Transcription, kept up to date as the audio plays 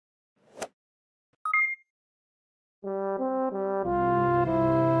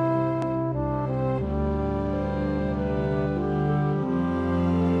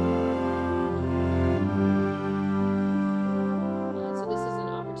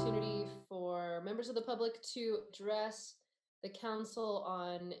members of the public to address the council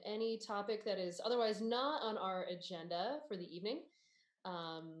on any topic that is otherwise not on our agenda for the evening.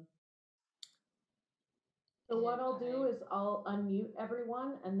 So what I'll do is I'll unmute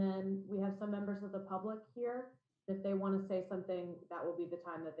everyone, and then we have some members of the public here. If they want to say something, that will be the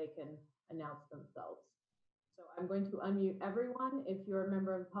time that they can announce themselves. So I'm going to unmute everyone. If you're a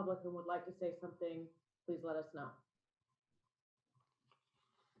member of the public and would like to say something, please let us know.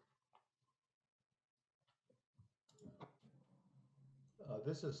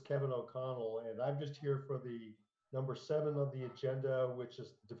 This is Kevin O'Connell, and I'm just here for the number 7 on the agenda, which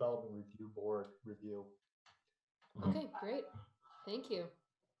is Development Review Board review. Okay, great. Thank you.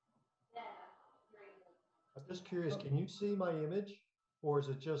 I'm just curious, can you see my image, or is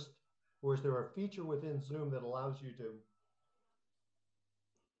there a feature within Zoom that allows you to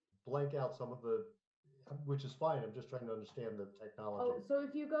blank out some of the, which is fine. I'm just trying to understand the technology. Oh, so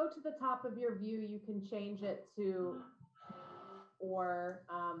if you go to the top of your view, you can change it to or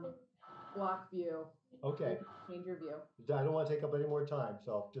block view. Okay. Change your view. I don't want to take up any more time,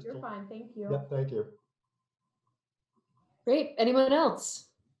 so just. You're fine. Thank you. Yep. Thank you. Great. Anyone else?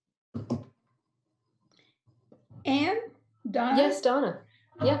 Anne? Donna? Yes, Donna.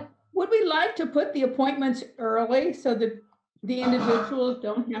 Yeah. Would we like to put the appointments early so that the individuals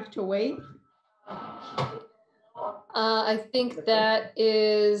don't have to wait? I think that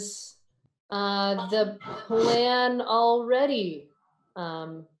is the plan already.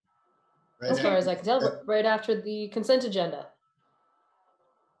 As far as I can tell, right after the consent agenda.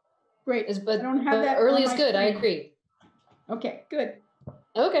 Great. But I don't have that early on is my good. I screen. agree. Okay, good.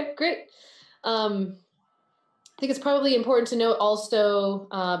 Okay, great. I think it's probably important to note also,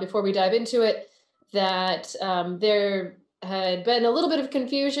 before we dive into it, that there had been a little bit of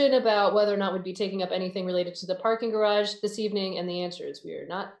confusion about whether or not we'd be taking up anything related to the parking garage this evening, and the answer is we're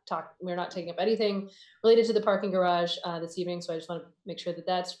not taking up anything related to the parking garage this evening. So I just want to make sure that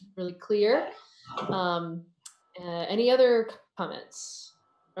that's really clear. Any other comments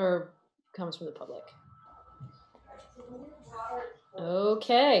or comments from the public?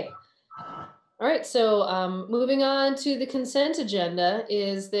 Okay. All right, so moving on to the consent agenda.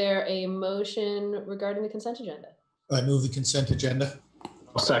 Is there a motion regarding the consent agenda? I move the consent agenda.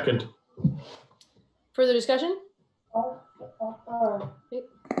 I'll second. Further discussion? Okay.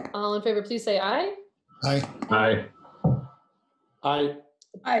 All in favor, please say aye. Aye. Aye. Aye.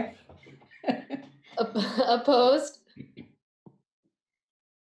 Aye. Opposed?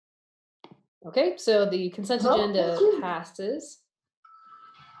 Okay, so the consent agenda passes.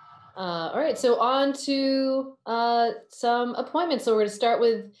 All right, so on to some appointments. So we're going to start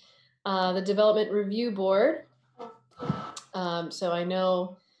with the Development Review Board. So I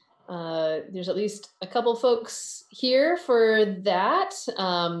know there's at least a couple folks here for that.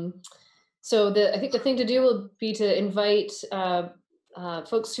 So I think the thing to do will be to invite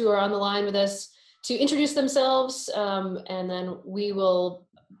folks who are on the line with us to introduce themselves, and then we will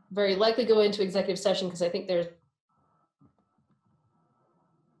very likely go into executive session because I think there's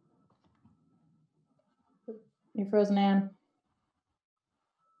You're frozen, Anne.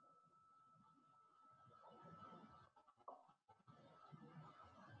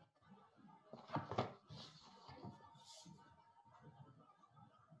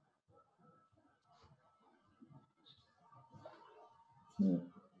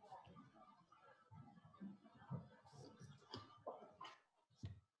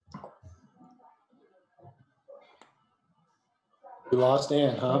 We lost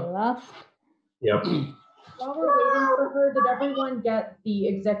Anne, huh? Lost. Yep. While we're waiting for her, did everyone get the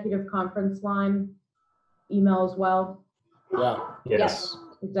executive conference line email as well? Yeah. Yes.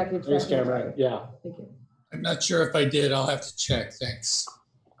 Executive Thanks, session. Cameron. Yeah. Thank you. I'm not sure if I did. I'll have to check. Thanks.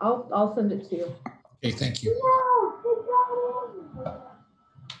 I'll send it to you. Okay, thank you.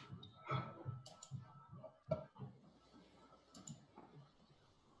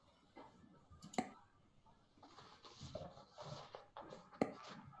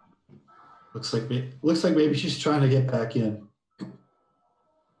 Looks like maybe she's trying to get back in.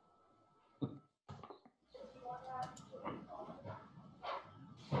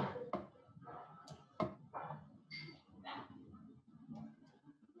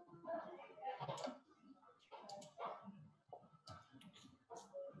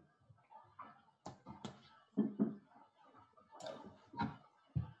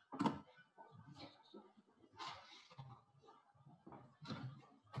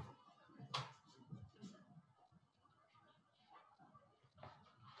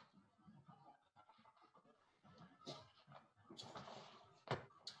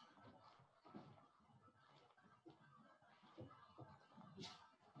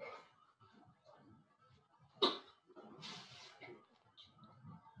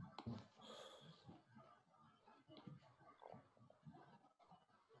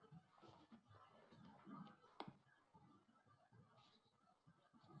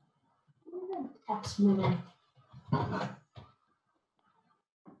 Next meeting.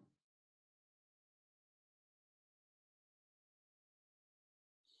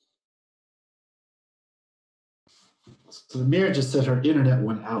 So the mayor just said her internet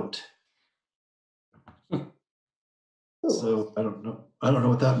went out. So I don't know. I don't know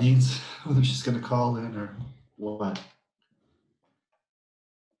what that means, whether she's gonna call in or what.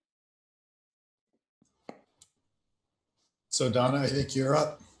 So Donna, I think you're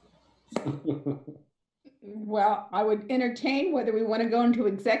up. Well, I would entertain whether we want to go into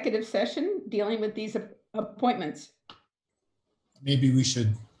executive session dealing with these appointments. Maybe we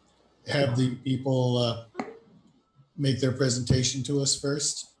should have the people make their presentation to us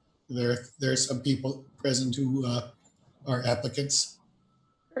first. There are some people present who are applicants.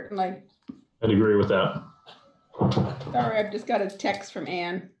 Certainly. I'd agree with that. Sorry, I've just got a text from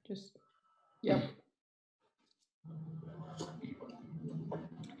Ann. Yep.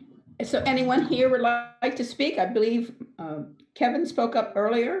 So anyone here would like to speak? I believe Kevin spoke up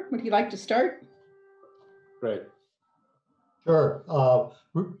earlier. Would he like to start? Great. Sure.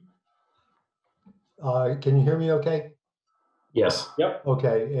 Can you hear me okay? Yes. Yep.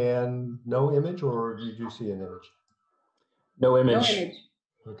 Okay, and no image, or did you see an image? No No image. image.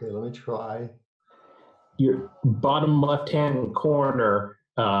 Okay, let me try. Your bottom left-hand corner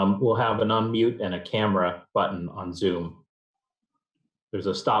will have an unmute and a camera button on Zoom. There's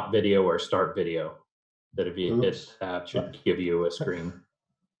a stop video or start video that if you hit Oops. that should give you a screen.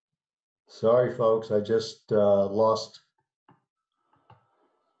 Sorry, folks, I just lost.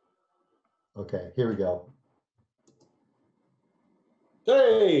 Okay, here we go.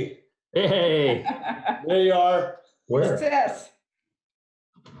 Hey, Hey, there you are. Where? Success.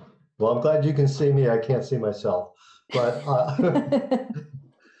 Well, I'm glad you can see me. I can't see myself, but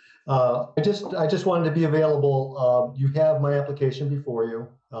I just wanted to be available. You have my application before you.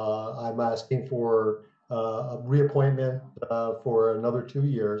 I'm asking for a reappointment for another 2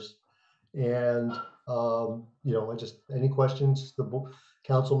 years. And, any questions the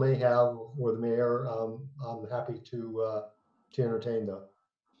council may have or the mayor, I'm happy to entertain them.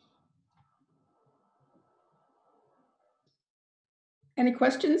 Any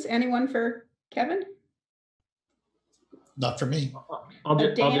questions? Anyone for Kevin? Not for me. I'll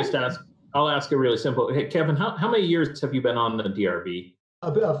just Dan? ask. I'll ask a really simple. Hey, Kevin, how many years have you been on the DRB?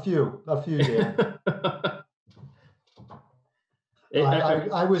 A few, Dan.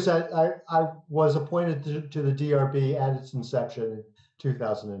 I was appointed to the DRB at its inception in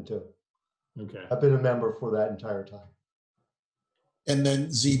 2002. Okay. I've been a member for that entire time. And then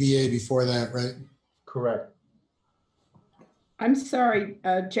ZBA before that, right? Correct. I'm sorry,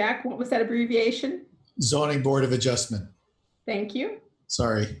 Jack, what was that abbreviation? Zoning Board of Adjustment. Thank you.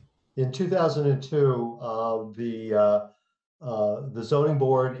 Sorry. In 2002, the zoning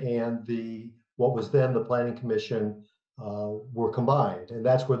board and what was then the planning commission were combined, and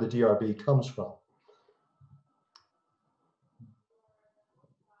that's where the DRB comes from.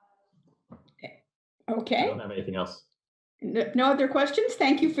 I Okay. don't have anything else. No other questions?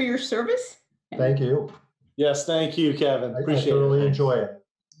 Thank you for your service. Thank you. Yes, thank you, Kevin. I Appreciate thoroughly it. enjoy it.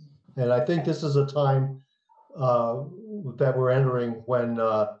 And I think this is a time that we're entering when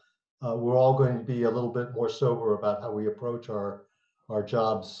we're all going to be a little bit more sober about how we approach our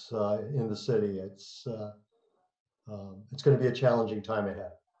jobs in the city. It's going to be a challenging time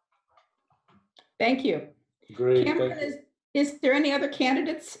ahead. Thank you. Great. Cameron, Thank you. is there any other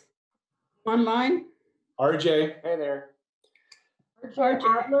candidates online? RJ. Hey there. RJ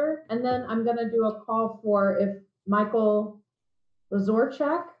Adler, and then I'm gonna do a call for if Michael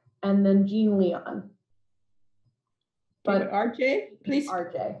Lazorchak and then Jean Leon. But RJ, please.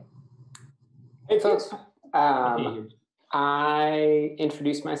 RJ. Hey folks. I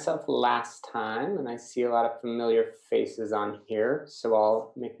introduced myself last time and I see a lot of familiar faces on here, so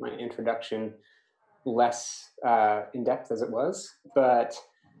I'll make my introduction less in-depth as it was. But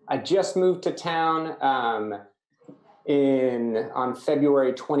I just moved to town on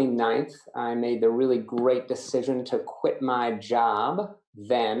February 29th. I made the really great decision to quit my job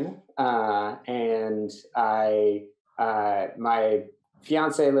then, and my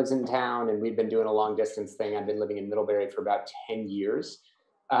fiance lives in town and we've been doing a long distance thing. I've been living in Middlebury for about 10 years.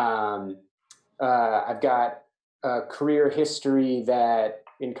 I've got a career history that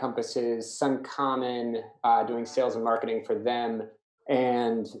encompasses Sun Common, doing sales and marketing for them,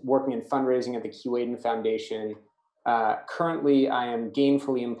 and working in fundraising at the Q Aiden Foundation. Currently, I am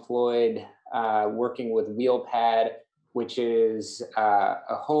gainfully employed working with WheelPad, which is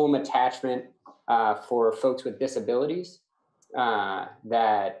a home attachment for folks with disabilities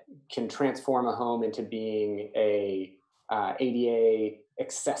that can transform a home into being a ADA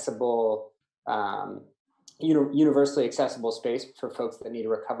accessible universally accessible space for folks that need to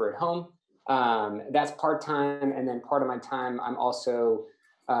recover at home. That's part-time, and then part of my time, I'm also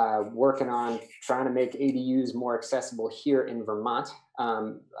working on trying to make ADUs more accessible here in Vermont.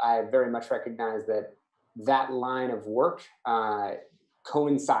 I very much recognize that line of work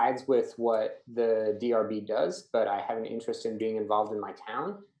coincides with what the DRB does, but I have an interest in being involved in my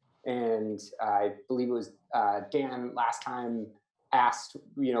town. And I believe it was Dan last time asked,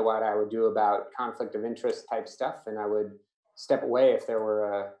 what I would do about conflict of interest type stuff, and I would step away if there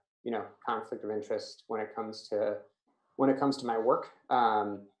were a, conflict of interest when it comes to my work.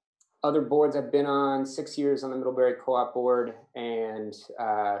 Other boards I've been on: 6 years on the Middlebury Co-op board and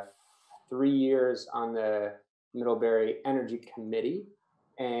 3 years on the Middlebury Energy Committee,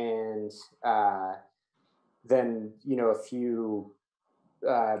 and then a few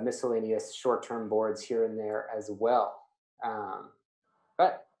miscellaneous short-term boards here and there as well.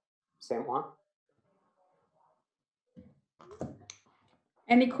 But same one.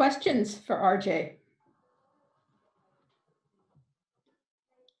 Any questions for RJ?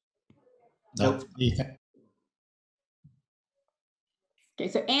 Nope. Okay,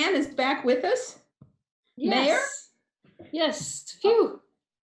 so Anne is back with us. Mayor? Yes. Phew.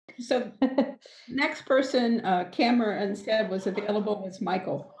 So next person, Cameron said was available was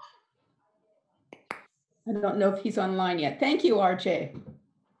Michael. I don't know if he's online yet. Thank you, RJ.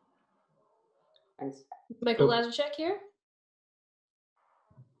 Thanks. Michael Lazarchuk here?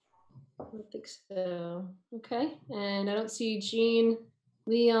 I don't think so. Okay, and I don't see Jean,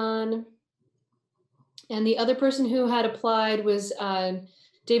 Leon, and the other person who had applied was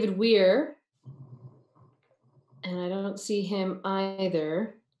David Weir, and I don't see him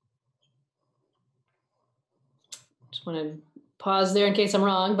either. Just want to pause there in case I'm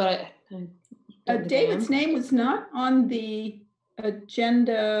wrong, but David's name was not on the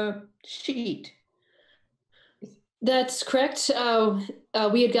agenda sheet. That's correct.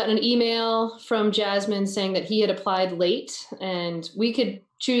 We had gotten an email from Jasmine saying that he had applied late, and we could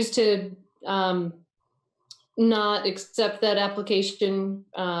choose to not accept that application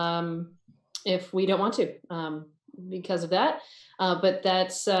if we don't want to because of that. But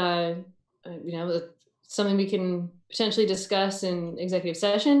that's something we can potentially discuss in executive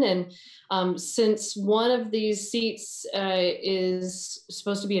session. And since one of these seats is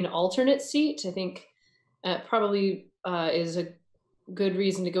supposed to be an alternate seat, I think probably is a good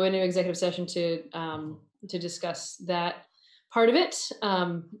reason to go into executive session to discuss that part of it.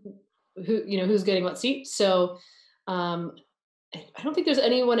 Who's getting what seat. So I don't think there's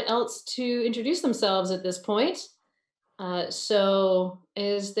anyone else to introduce themselves at this point. So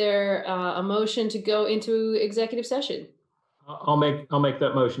is there a motion to go into executive session? I'll make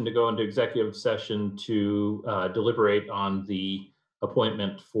that motion to go into executive session to deliberate on the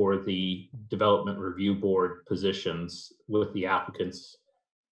appointment for the Development Review Board positions with the applicants.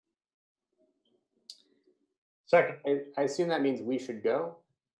 Second. I assume that means we should go.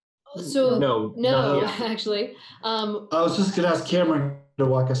 So no, actually. I was just going to ask Cameron to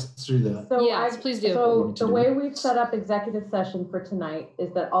walk us through that. So yes, please do. So the way we've set up executive session for tonight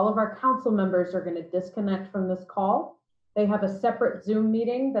is that all of our council members are going to disconnect from this call. They have a separate Zoom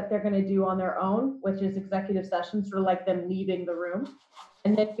meeting that they're going to do on their own, which is executive session, sort of like them leaving the room.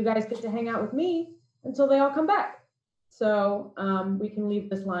 And then you guys get to hang out with me until they all come back. So we can leave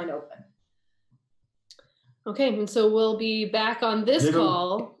this line open. Okay, and so we'll be back on this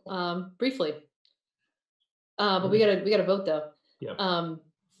call briefly. But we gotta vote though. Yeah.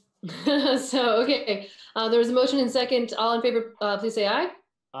 So okay, there was a motion and second. All in favor, please say aye.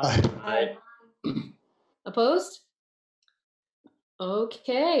 Aye. Opposed?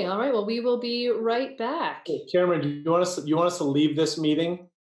 Okay, all right. Well, we will be right back. Hey, Cameron, do you want us to leave this meeting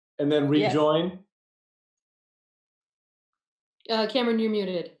and then rejoin? Cameron, you're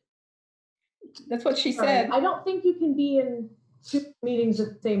muted. That's what she said. I don't think you can be in 2 meetings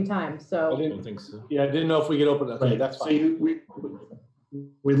at the same time. So I don't think so. Yeah, I didn't know if we could open it. Okay, Right. that's So fine.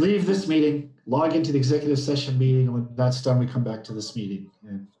 we leave this meeting, log into the executive session meeting, and when that's done, we come back to this meeting.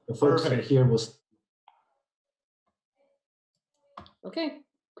 And the folks that are here will. Okay,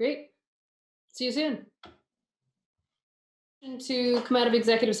 great. See you soon. To come out of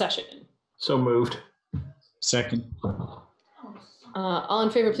executive session. So moved. Second. All in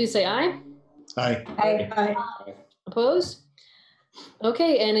favor, please say aye. Aye. Aye. Opposed?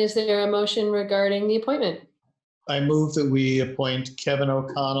 Okay, and is there a motion regarding the appointment? I move that we appoint Kevin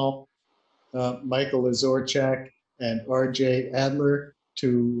O'Connell, Michael Lazorchak, and RJ Adler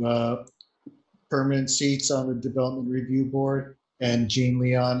to permanent seats on the Development Review Board, and Jean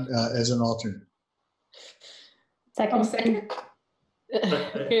Leon as an alternate. Second. Second.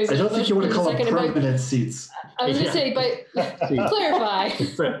 I don't think you want to call them permanent seats. I was going to say, but clarify.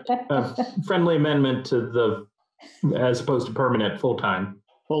 Friendly amendment to the, as opposed to permanent, full-time.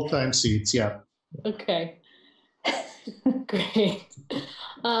 Full-time seats, yeah. Okay. Great.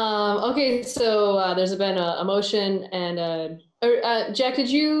 Okay, so there's been a motion and Jack, did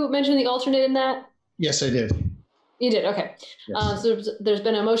you mention the alternate in that? Yes, I did. You did, okay. Yes. So there's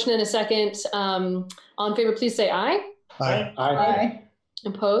been a motion and a second. All in favor, please say aye. Aye. Aye.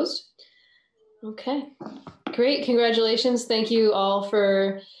 Opposed? Okay, great, congratulations. Thank you all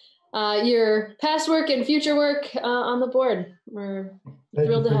for your past work and future work on the board. We're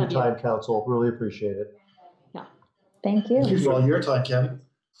thrilled to have you. Thank you for your time, council. Really appreciate it. Yeah. Thank you. Thank you for all your time, Kevin.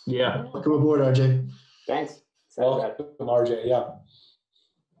 Yeah. Welcome aboard, RJ. Thanks. Welcome, RJ. Yeah.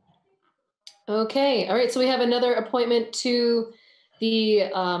 Okay, all right, so we have another appointment to the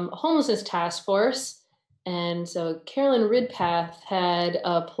homelessness task force. And so Carolyn Ridpath had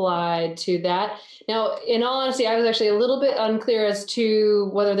applied to that. Now, in all honesty, I was actually a little bit unclear as to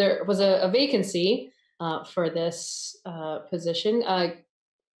whether there was a vacancy for this position. I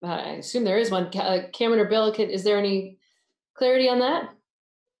assume there is one. Cameron or Bill, is there any clarity on that?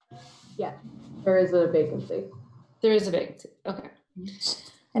 Yeah, there is a vacancy. There is a vacancy, okay.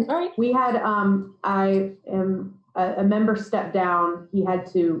 And all right. We had, a member stepped down. He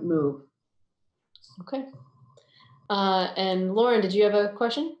had to move. Okay. And Lauren, did you have a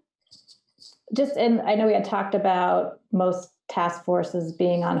question? and I know we had talked about most task forces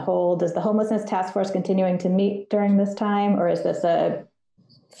being on hold. Is the homelessness task force continuing to meet during this time, or is this a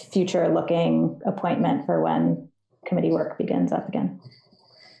future looking appointment for when committee work begins up again?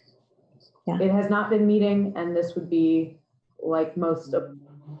 Yeah. It has not been meeting, and this would be like most of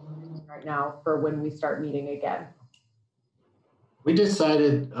right now for when we start meeting again. We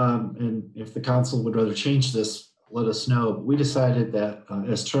decided, and if the council would rather change this, let us know. We decided that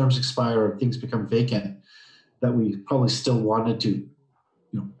as terms expire or things become vacant, that we probably still wanted to,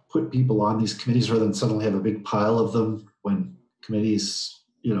 put people on these committees rather than suddenly have a big pile of them when committees,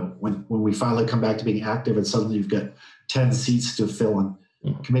 when we finally come back to being active and suddenly you've got 10 seats to fill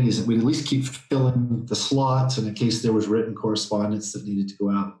in committees, that we'd at least keep filling the slots in case there was written correspondence that needed to go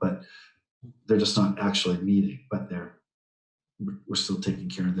out, but they're just not actually meeting, but we're still taking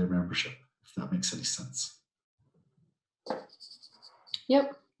care of their membership, if that makes any sense.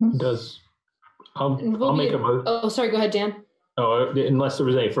 Yep. It does. I'll make a motion. Oh, sorry, go ahead, Dan. Oh, unless there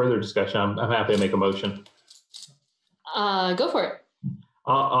was any further discussion, I'm happy to make a motion. Go for it.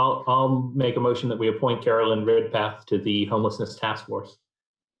 I'll make a motion that we appoint Carolyn Ridpath to the homelessness task force.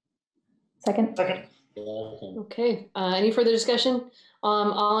 Second. Okay. Any further discussion?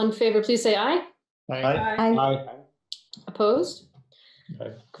 All in favor, please say aye. Aye. Opposed?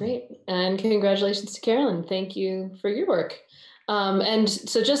 Okay. Great. And congratulations to Carolyn. Thank you for your work. And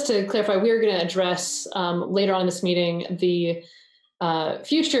so just to clarify, we're going to address later on in this meeting the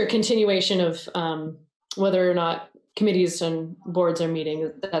future continuation of whether or not committees and boards are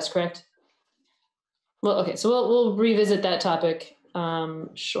meeting. That's correct? Well, okay. So we'll revisit that topic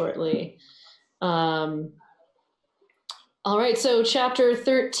shortly. All right. So chapter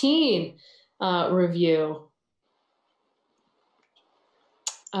 13 review.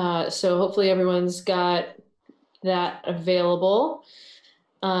 So hopefully everyone's got that available.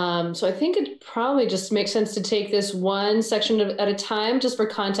 So I think it probably just makes sense to take this one section at a time, just for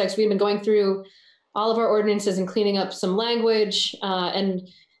context. We've been going through all of our ordinances and cleaning up some language.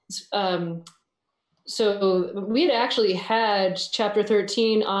 So we had actually had chapter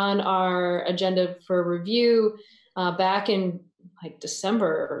 13 on our agenda for review back in like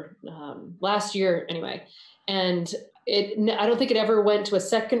December last year anyway. And I don't think it ever went to a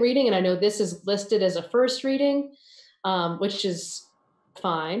second reading, and I know this is listed as a first reading, which is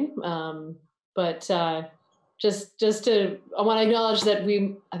fine. But just to, I want to acknowledge that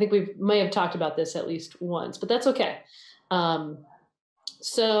I think we may have talked about this at least once, but that's okay.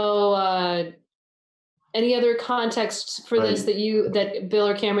 So any other context for this that Bill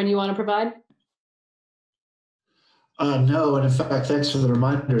or Cameron you want to provide? No, and in fact, thanks for the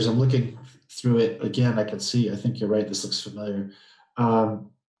reminders. I'm looking through it again. I think you're right. This looks familiar. No,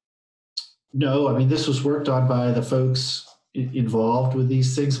 I mean, this was worked on by the folks involved with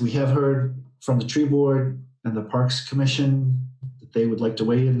these things. We have heard from the tree board and the Parks Commission that they would like to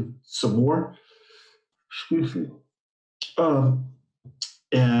weigh in some more.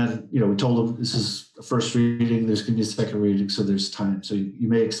 And, we told them this is the first reading, there's going to be a second reading, so there's time. So you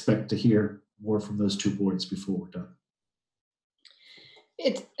may expect to hear more from those two boards before we're done.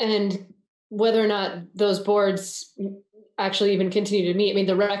 And whether or not those boards actually even continue to meet, I mean,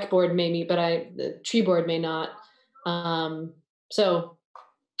 the rec board may meet, but the tree board may not. So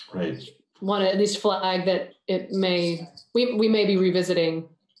Right. want to at least flag that we may be revisiting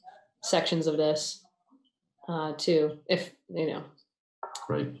sections of this too, if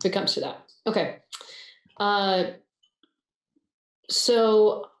Right. if it comes to that. Okay.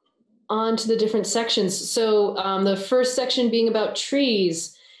 So on to the different sections. So the first section being about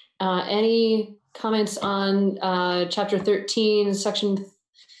trees. Any comments on chapter 13, section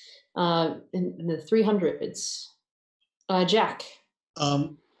in the 300s? Jack.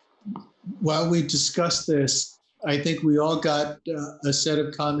 While we discussed this, I think we all got a set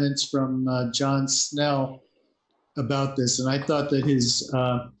of comments from John Snell about this, and I thought that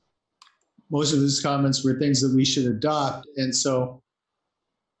most of his comments were things that we should adopt. And so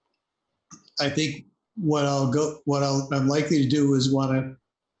I think I'm likely to do is want to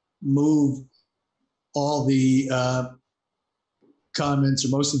move all the comments, or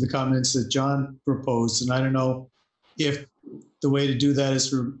most of the comments that John proposed. And I don't know if the way to do that is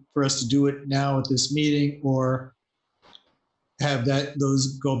for us to do it now at this meeting, or have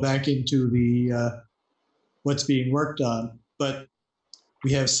those go back into the what's being worked on. But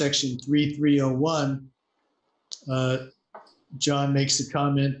we have section 3301. John makes a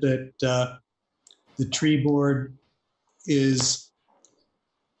comment that the tree board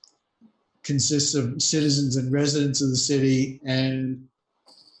consists of citizens and residents of the city, and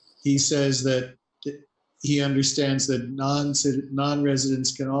he says that he understands that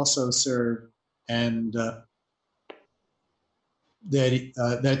non-residents can also serve, and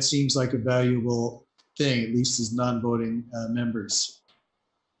that seems like a valuable thing, at least as non-voting members.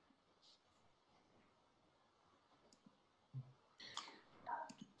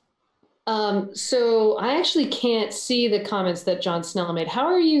 So I actually can't see the comments that John Snell made. How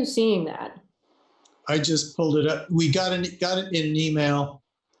are you seeing that? I just pulled it up. We got it in an email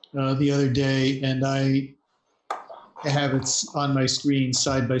the other day, and I have it on my screen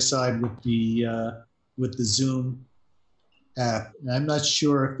side by side with the Zoom app. And I'm not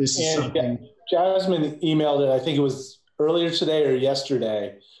sure if this is something. Jasmine emailed it. I think it was earlier today or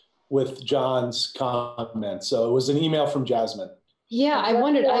yesterday with John's comment. So it was an email from Jasmine. Yeah, I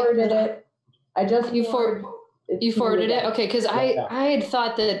wondered. You forwarded it? Okay, because I had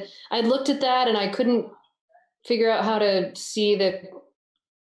thought that I'd looked at that and I couldn't figure out how to see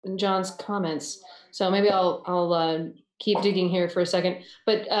John's comments. So maybe I'll keep digging here for a second.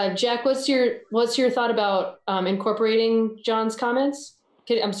 But Jack, what's your thought about incorporating John's comments?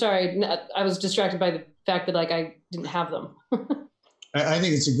 I'm sorry, I was distracted by the fact that I didn't have them. I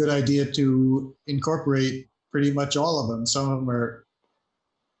think it's a good idea to incorporate pretty much all of them. Some of them are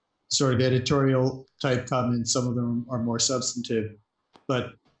sort of editorial type comments. Some of them are more substantive,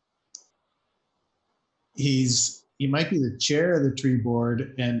 but he might be the chair of the tree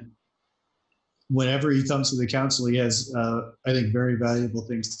board, and whenever he comes to the council, he has, I think, very valuable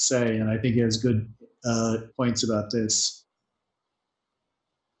things to say. And I think he has good points about this.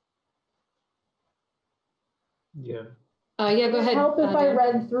 Yeah. Yeah, go ahead. Help if I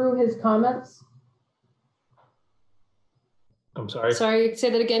read through his comments? I'm sorry. Sorry, say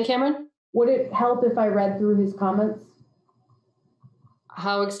that again, Cameron. Would it help if I read through his comments?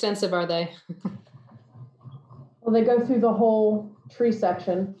 How extensive are they? Well, they go through the whole tree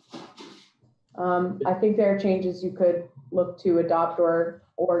section. I think there are changes you could look to adopt or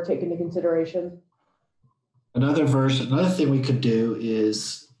take into consideration. Another thing we could do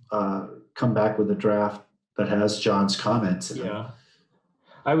is come back with a draft that has John's comments in it.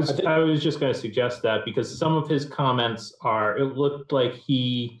 I was just going to suggest that, because some of his comments it looked like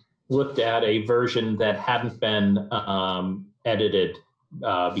he looked at a version that hadn't been edited,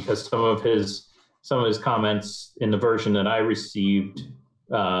 because some of his comments in the version that I received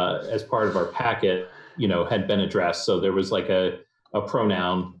as part of our packet, had been addressed. So there was like a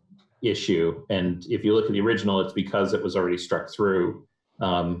pronoun issue, and if you look at the original, it's because it was already struck through.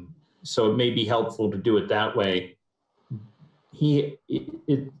 So it may be helpful to do it that way. It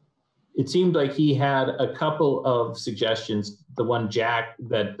seemed like he had a couple of suggestions. The one Jack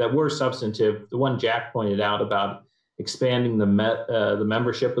that were substantive. The one Jack pointed out about expanding the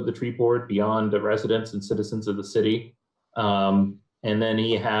membership of the tree board beyond the residents and citizens of the city, and then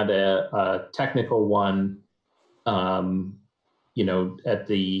he had a technical one, at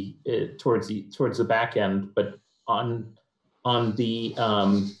towards the back end. But on the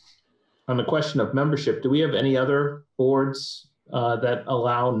question of membership, do we have any other boards that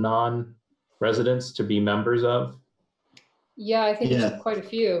allow non-residents to be members of? Yeah, I think there's quite a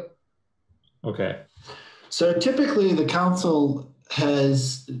few. Okay. So typically the council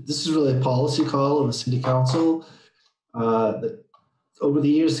this is really a policy call of the city council. Over the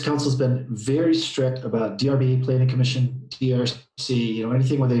years, the council's been very strict about DRB, planning commission, DRC,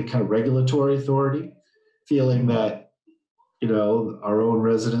 anything with any kind of regulatory authority, feeling that, our own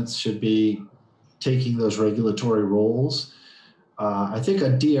residents should be taking those regulatory roles. I think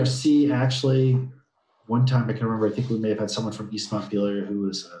on DRC, actually, one time I can remember, I think we may have had someone from East Montpelier who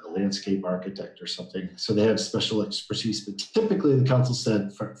was a landscape architect or something. So they had special expertise, but typically the council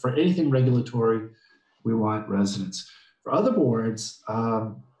said for anything regulatory, we want residents. For other boards,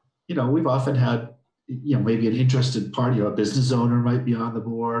 we've often had, maybe an interested party, a business owner might be on the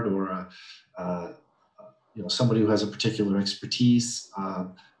board, or somebody who has a particular expertise.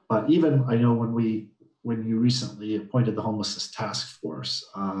 But even I know when you recently appointed the homelessness task force,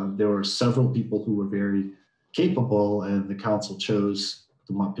 there were several people who were very capable, and the council chose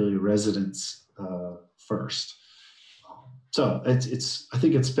the Montpelier residents first. So I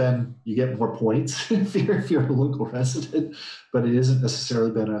think it's been, you get more points if you're a local resident, but it hasn't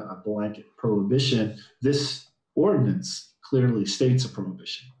necessarily been a blanket prohibition. This ordinance clearly states a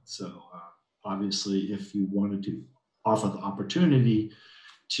prohibition. So obviously, if you wanted to offer the opportunity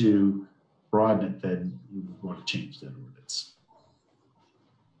to broaden it, then you would want to change that ordinance.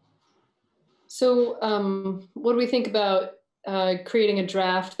 So what do we think about creating a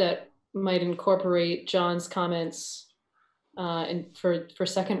draft that might incorporate John's comments for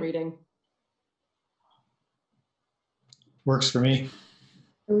second reading? Works for me.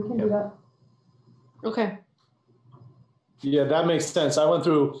 We can do that. Okay. Yeah, that makes sense. I went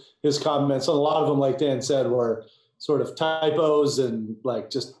through his comments, and a lot of them, like Dan said, were sort of typos and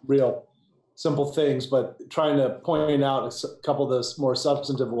like just real simple things, but trying to point out a couple of the more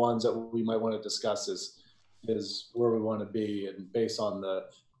substantive ones that we might want to discuss is where we want to be, and based on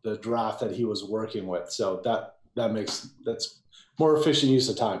the draft that he was working with. So that's more efficient use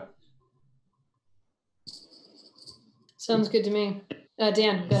of time. Sounds good to me.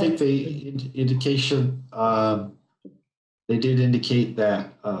 Dan, I think the indication, they did indicate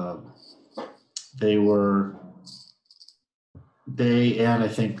that they and I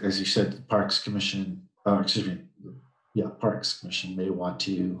think, as you said, the Parks Commission, Parks Commission may want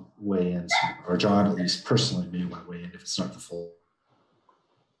to weigh in, or John at least personally may want to weigh in if it's not the full.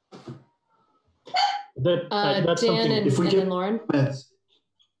 That's Dan something. and, if we and get then Lauren. comments,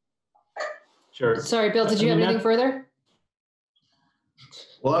 Sure. Sorry, Bill, did you have anything further?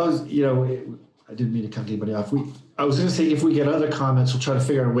 well, I didn't mean to cut anybody off. I was going to say, if we get other comments, we'll try to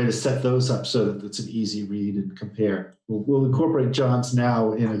figure out a way to set those up so that it's an easy read and compare. We'll incorporate John's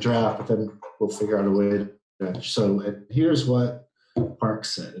now in a draft, but then we'll figure out a way to. So here's what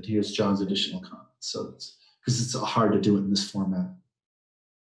Parks said, and here's John's additional comments. So because it's hard to do it in this format.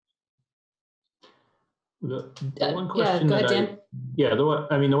 The one question go ahead, Dan.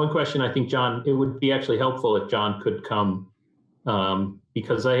 the one question I think, John, it would be actually helpful if John could come,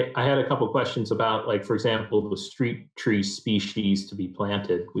 because I had a couple questions about, like, for example, the street tree species to be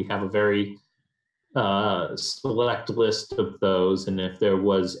planted. We have a very select list of those, and if there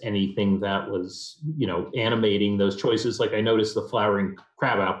was anything that was, animating those choices. Like, I noticed the flowering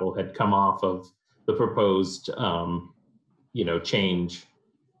crabapple had come off of the proposed, change.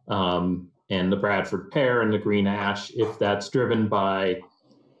 And the Bradford pear and the green ash, if that's driven by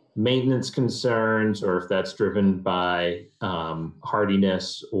maintenance concerns, or if that's driven by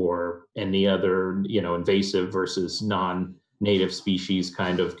hardiness or any other, invasive versus non-native species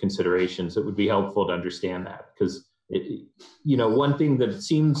kind of considerations, it would be helpful to understand that. Because, one thing that it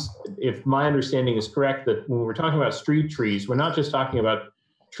seems, if my understanding is correct, that when we're talking about street trees, we're not just talking about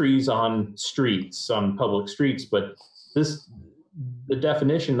trees on streets, on public streets, but the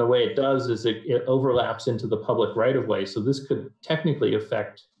definition, the way it does, is it overlaps into the public right-of-way. So this could technically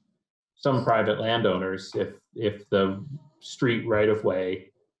affect some private landowners if the street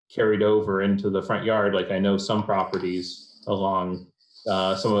right-of-way carried over into the front yard. Like, I know some properties along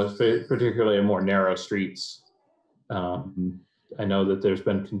some of the particularly more narrow streets. I know that there's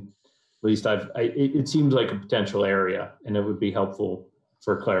been, at least it seems like a potential area, and it would be helpful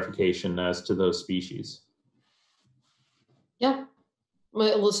for clarification as to those species. Yeah.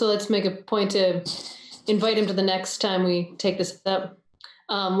 Well, so let's make a point to invite him to the next time we take this up.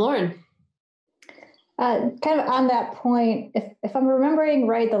 Lauren. Kind of on that point, if I'm remembering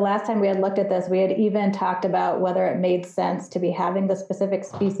right, the last time we had looked at this, we had even talked about whether it made sense to be having the specific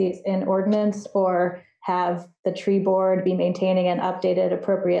species in ordinance, or have the tree board be maintaining an updated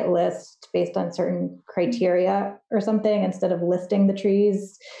appropriate list based on certain criteria or something, instead of listing the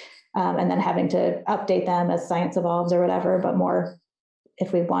trees and then having to update them as science evolves or whatever, but more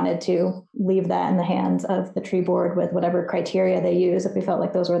if we wanted to leave that in the hands of the tree board with whatever criteria they use, if we felt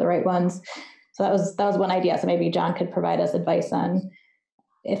like those were the right ones. So that was one idea. So maybe John could provide us advice on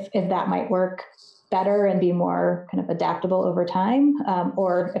if that might work. better and be more kind of adaptable over time,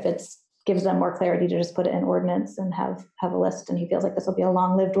 or if it's gives them more clarity to just put it in ordinance and have a list, and he feels like this will be a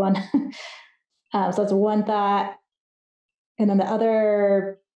long-lived one. So that's one thought. And then the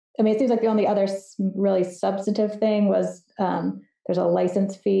other, I mean, it seems like the only other really substantive thing was there's a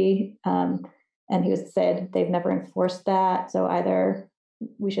license fee, and he said they've never enforced that. So either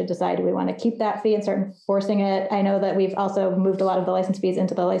we should decide, do we want to keep that fee and start enforcing it? I know that we've also moved a lot of the license fees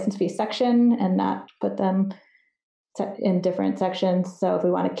into the license fee section and not put them in different sections. So if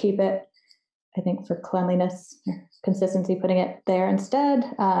we want to keep it, I think for cleanliness or consistency, putting it there instead.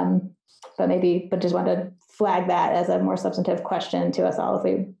 But just want to flag that as a more substantive question to us all, if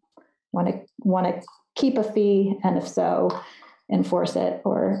we want to keep a fee, and if so, enforce it,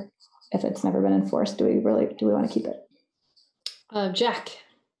 or if it's never been enforced, do we want to keep it? Jack.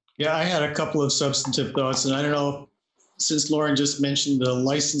 Yeah, I had a couple of substantive thoughts, and I don't know, since Lauren just mentioned the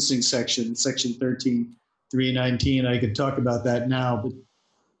licensing section, section 13.319, I could talk about that now,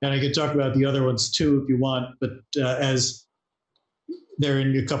 and I could talk about the other ones too if you want, but as they're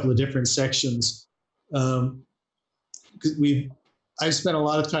in a couple of different sections. I've spent a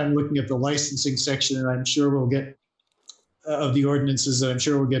lot of time looking at the licensing section, and I'm sure we'll get of the ordinances, and I'm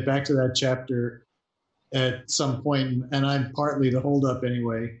sure we'll get back to that chapter at some point, and I'm partly the holdup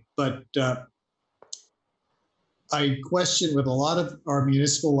anyway. But I question with a lot of our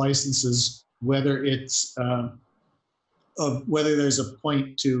municipal licenses whether it's whether there's a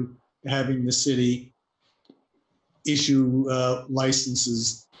point to having the city issue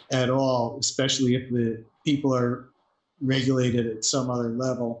licenses at all, especially if the people are regulated at some other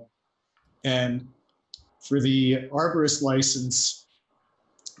level. And for the arborist license,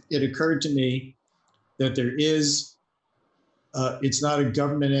 it occurred to me that there is, it's not a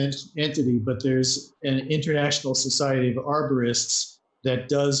government entity, but there's an International Society of Arborists that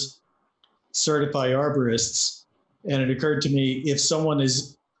does certify arborists. And it occurred to me, if someone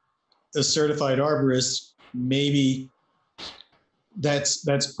is a certified arborist, maybe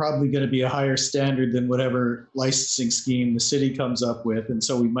that's probably going to be a higher standard than whatever licensing scheme the city comes up with. And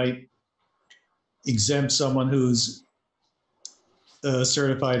so we might exempt someone who's a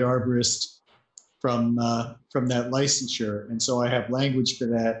certified arborist from that licensure. And so I have language for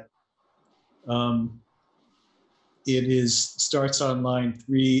that. It starts on line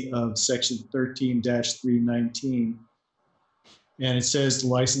 3 of section 13-319. And it says the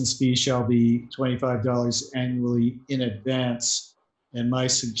license fee shall be $25 annually in advance. And my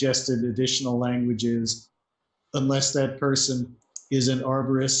suggested additional language is, unless that person is an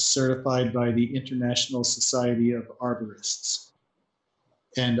arborist certified by the International Society of Arborists.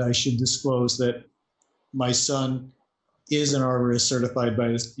 And I should disclose that my son is an arborist certified by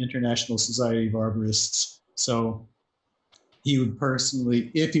the International Society of Arborists. So he would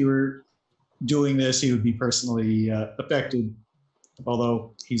personally, if he were doing this, he would be personally affected,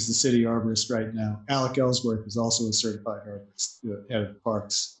 although he's the city arborist right now. Alec Ellsworth is also a certified arborist, head of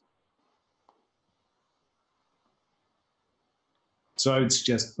parks. So I would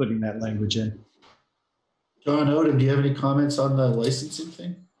suggest putting that language in. John Odom, do you have any comments on the licensing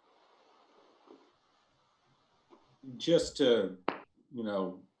thing? Just to,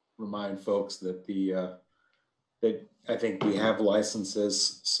 remind folks that that I think we have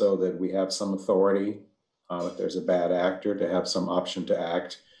licenses so that we have some authority if there's a bad actor to have some option to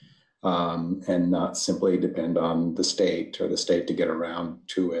act and not simply depend on the state to get around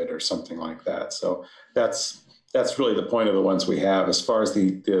to it or something like that. So that's really the point of the ones we have. As far as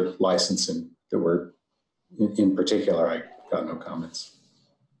the licensing that we're in particular, I got no comments.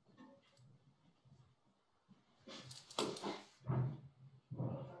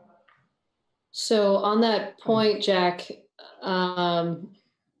 So on that point, Jack, so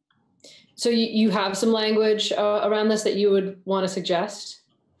you have some language around this that you would want to suggest?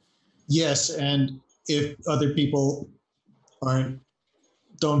 Yes, and if other people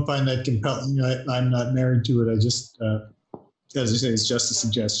don't find that compelling, I'm not married to it. I just, as I say, it's just a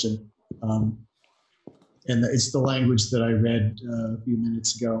suggestion. And it's the language that I read a few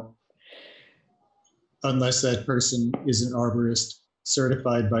minutes ago. Unless that person is an arborist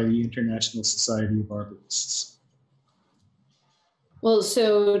certified by the International Society of Arborists. Well,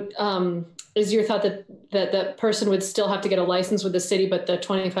 so is your thought that that person would still have to get a license with the city, but the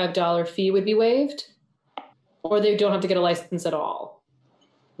 $25 fee would be waived? Or they don't have to get a license at all?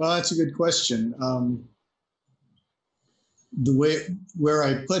 Well, that's a good question. Where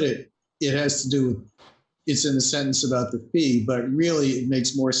I put it, it has to do with, it's in the sentence about the fee, but really it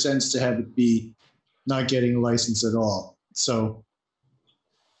makes more sense to have it be not getting a license at all. So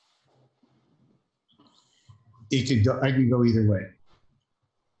I could go either way.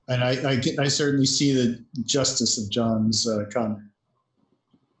 And I certainly see the justice of John's comment.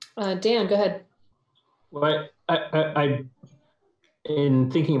 Dan, go ahead. Well, I in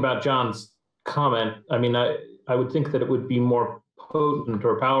thinking about John's comment, I mean, I would think that it would be more potent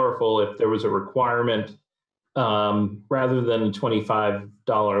or powerful if there was a requirement rather than a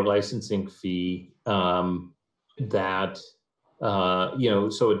 $25 licensing fee that,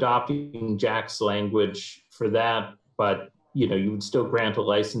 so adopting Jack's language for that, but, you would still grant a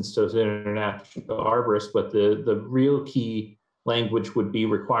license to an international arborist, but the real key language would be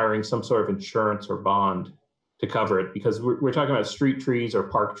requiring some sort of insurance or bond to cover it, because we're talking about street trees or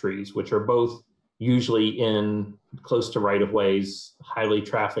park trees, which are both usually in close to right-of-ways, highly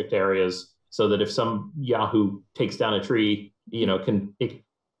trafficked areas, so that if some Yahoo takes down a tree, it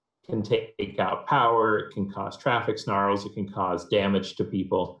can take out power, it can cause traffic snarls, it can cause damage to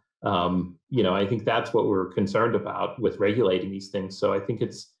people. I think that's what we're concerned about with regulating these things. So I think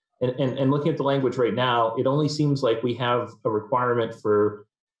it's, and looking at the language right now, it only seems like we have a requirement for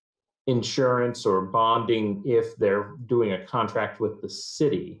insurance or bonding if they're doing a contract with the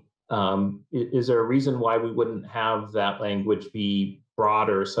city. Is there a reason why we wouldn't have that language be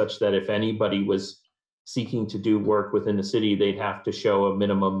broader, such that if anybody was seeking to do work within the city, they'd have to show a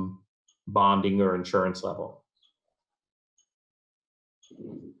minimum bonding or insurance level?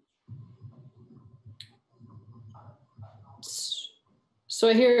 So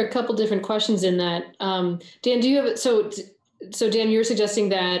I hear a couple different questions in that. Dan, do you have, so Dan, you're suggesting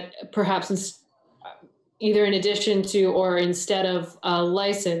that perhaps either in addition to or instead of a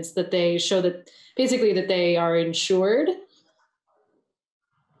license, that they show that basically that they are insured?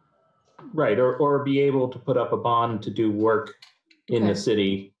 Right, or be able to put up a bond to do work in the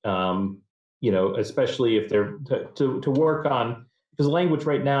city, especially if they're to work on, because the language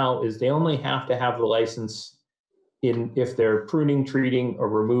right now is they only have to have the license if they're pruning, treating, or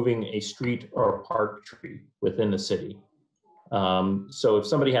removing a street or a park tree within the city. So if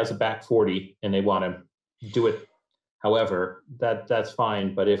somebody has a back 40 and they want to do it, however, that's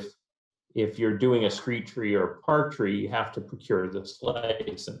fine. But if you're doing a street tree or park tree, you have to procure this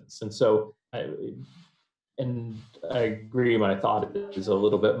license. And so, I agree, my thought is a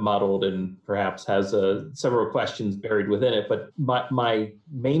little bit muddled and perhaps has several questions buried within it. But my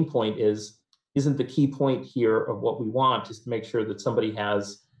main point isn't the key point here of what we want is to make sure that somebody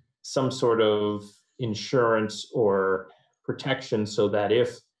has some sort of insurance or protection so that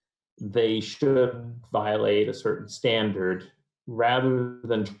if they should violate a certain standard, rather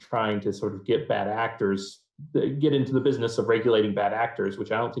than trying to sort of get into the business of regulating bad actors,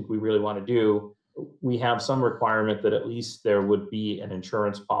 which I don't think we really want to do, we have some requirement that at least there would be an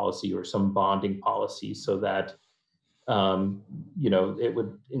insurance policy or some bonding policy so that it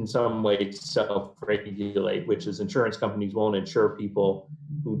would in some way self-regulate, which is insurance companies won't insure people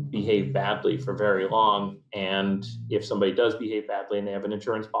who behave badly for very long. And if somebody does behave badly and they have an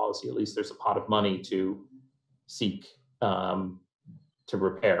insurance policy, at least there's a pot of money to seek to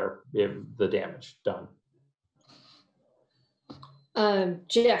repair the damage done.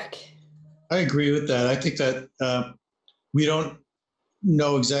 Jack. I agree with that. I think that we don't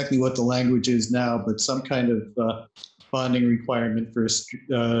know exactly what the language is now, but some kind of bonding requirement for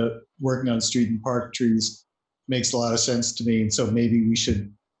working on street and park trees makes a lot of sense to me. And so maybe we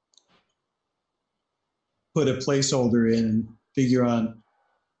should put a placeholder in and figure on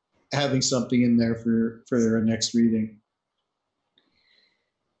having something in there for our next reading.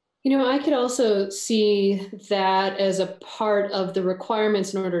 I could also see that as a part of the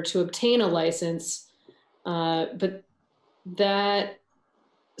requirements in order to obtain a license, but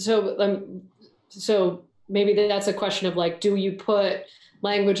so maybe that's a question of like, do you put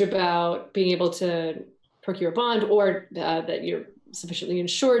language about being able to procure a bond or that you're sufficiently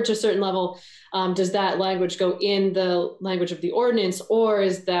insured to a certain level? Does that language go in the language of the ordinance, or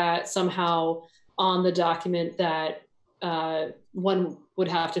is that somehow on the document that one would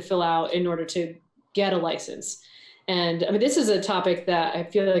have to fill out in order to get a license? And I mean, this is a topic that I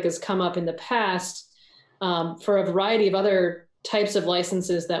feel like has come up in the past for a variety of other types of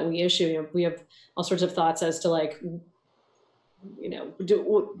licenses that we issue. We have all sorts of thoughts as to like,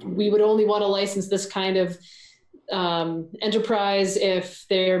 we would only want to license this kind of enterprise if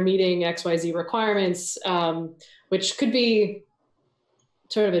they're meeting XYZ requirements, which could be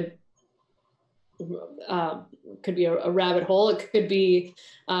sort of could be a rabbit hole. It could be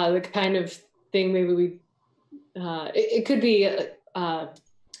the kind of thing maybe it could be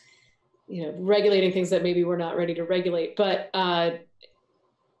regulating things that maybe we're not ready to regulate. But I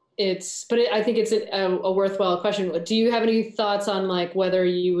think it's a worthwhile question. Do you have any thoughts on like whether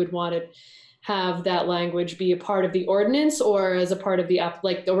you would want to have that language be a part of the ordinance or as a part of the app,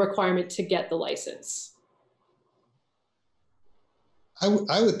 like the requirement to get the license? I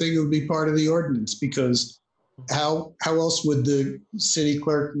would think it would be part of the ordinance, because how else would the city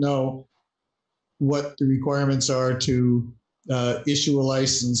clerk know what the requirements are to issue a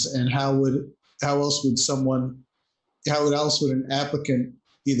license, and how else would an applicant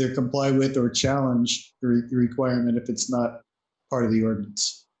either comply with or challenge the requirement if it's not part of the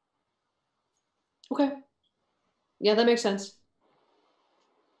ordinance? Okay. Yeah, that makes sense.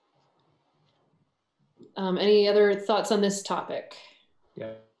 Any other thoughts on this topic?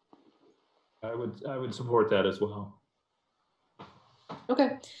 Yeah, I would support that as well.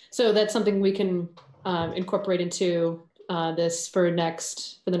 Okay, so that's something we can incorporate into this for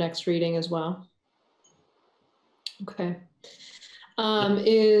the next reading as well. Okay.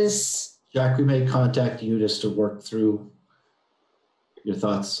 Jack, we may contact you just to work through your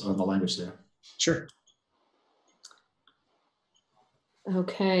thoughts on the language there. Sure.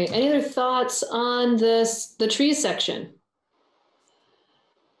 Okay, any other thoughts on the trees section?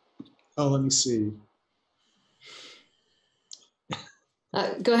 Oh, let me see.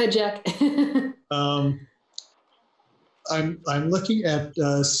 Go ahead, Jack. I'm looking at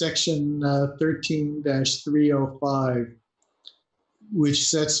section 13-305, which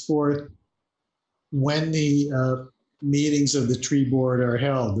sets forth when the meetings of the tree board are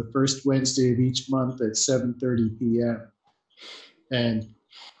held, the first Wednesday of each month at 7:30 p.m. And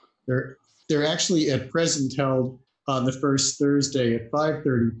they're actually at present held on the first Thursday at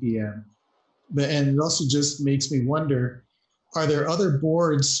 5:30 p.m. And it also just makes me wonder, are there other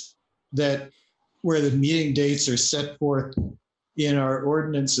boards where the meeting dates are set forth in our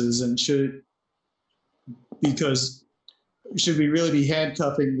ordinances, and should we really be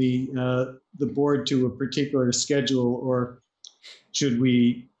handcuffing the board to a particular schedule, or should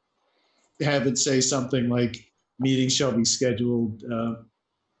we have it say something like meetings shall be scheduled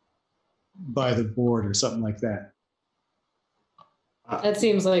by the board or something like that? That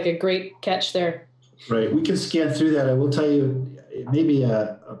seems like a great catch there. Right, we can scan through that. I will tell you, it may be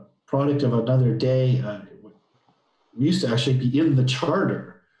a product of another day. We used to actually be in the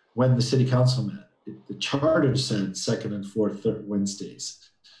charter when the city council met. The charter said second and fourth Wednesdays.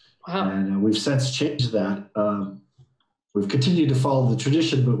 Wow. And we've since changed that. We've continued to follow the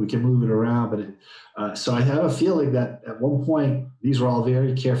tradition, but we can move it around. But so I have a feeling that at one point, these were all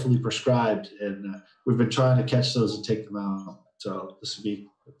very carefully prescribed, and we've been trying to catch those and take them out. So this would be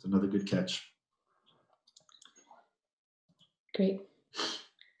another good catch. Great.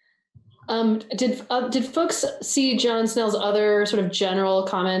 Did folks see John Snell's other sort of general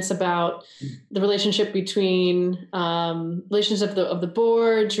comments about the relationship between relationship of the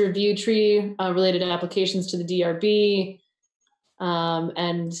board to review tree related applications to the DRB?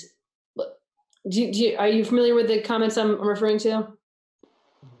 And are you familiar with the comments I'm referring to?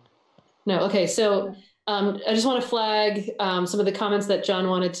 No. Okay. So I just want to flag some of the comments that John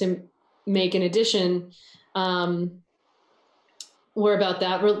wanted to make in addition. Were about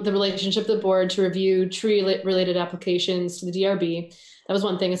that, the relationship of the board to review tree-related applications to the DRB. That was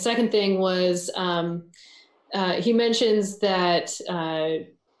one thing. A second thing was he mentions that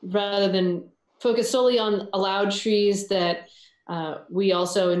rather than focus solely on allowed trees, that we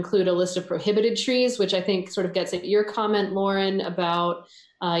also include a list of prohibited trees, which I think sort of gets at your comment, Lauren, about,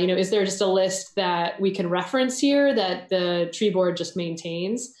 is there just a list that we can reference here that the tree board just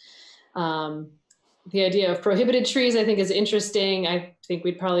maintains? The idea of prohibited trees, I think, is interesting. I think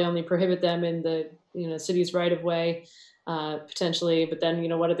we'd probably only prohibit them in the city's right of way, potentially. But then,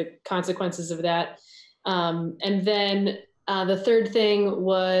 what are the consequences of that? And then the third thing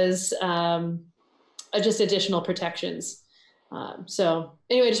was just additional protections. So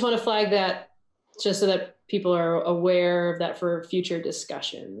anyway, I just want to flag that just so that people are aware of that for future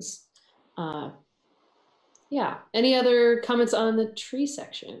discussions. Yeah. Any other comments on the tree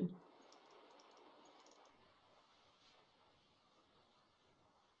section?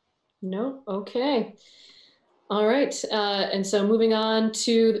 No? Okay. All right. And so moving on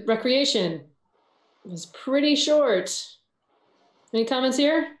to recreation. It's pretty short. Any comments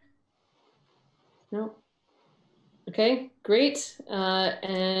here? No? Okay, great.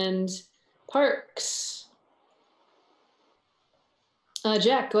 And parks.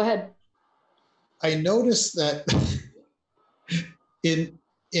 Jack, go ahead. I noticed that in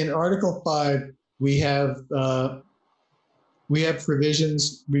Article 5, we have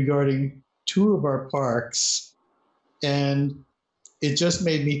provisions regarding 2 of our parks, and it just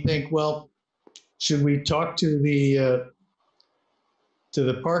made me think, well, should we talk to the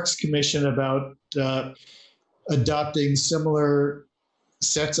Parks Commission about adopting similar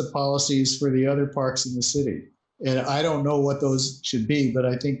sets of policies for the other parks in the city. And I don't know what those should be, but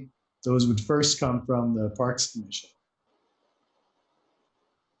I think those would first come from the Parks Commission.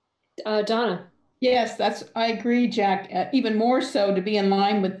 Donna. Yes, I agree, Jack. Even more so to be in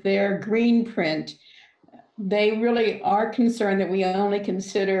line with their green print. They really are concerned that we only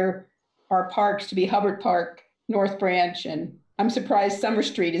consider our parks to be Hubbard Park, North Branch, and I'm surprised Summer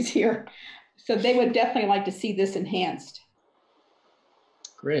Street is here. So they would definitely like to see this enhanced.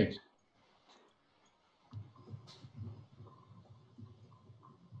 Great.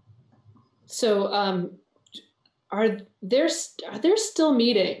 So are they still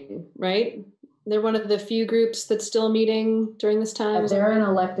meeting, right? They're one of the few groups that's still meeting during this time. They're an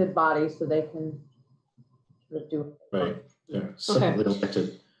elected body, so they can do it. Right. They're separately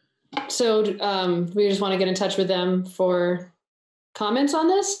elected. So we just want to get in touch with them for comments on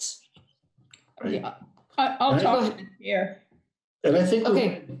this? Right. Yeah, I'll talk to them here. And I think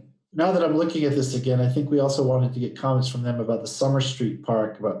now that I'm looking at this again, I think we also wanted to get comments from them about the Summer Street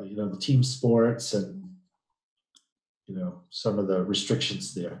Park, about the team sports and some of the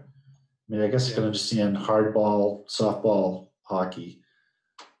restrictions there. I mean, I guess I can understand hardball, softball, hockey,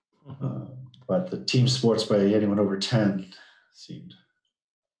 but the team sports by anyone over 10 seemed.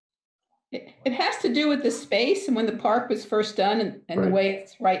 It has to do with the space and when the park was first done and the way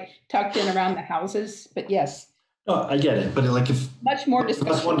it's tucked in around the houses. But yes. Oh, I get it, but if much more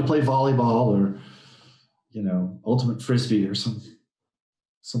discussion. If wanted to play volleyball or ultimate frisbee or some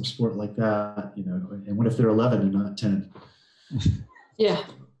sport like that, and what if they're 11 and not 10? Yeah.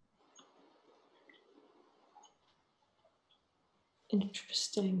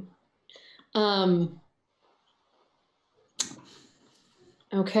 Interesting.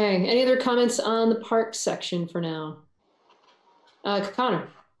 Okay. Any other comments on the park section for now? Connor.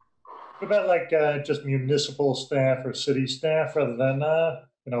 What about just municipal staff or city staff rather than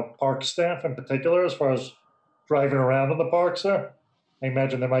park staff in particular, as far as driving around in the parks there? I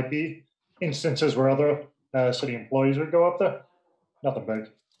imagine there might be instances where other city employees would go up there. Nothing big.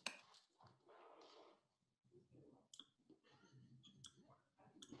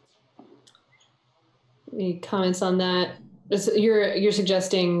 Any comments on that? You're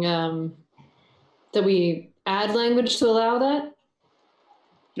suggesting that we add language to allow that?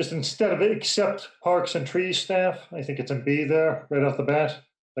 Just instead of except parks and trees staff, I think it's in B there right off the bat.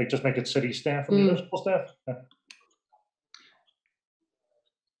 Just make it city staff or municipal staff. Yeah.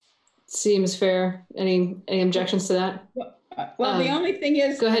 Seems fair. Any objections to that? Well, the only thing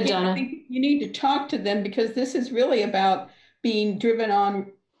is, go ahead, Donna. I think you need to talk to them because this is really about being driven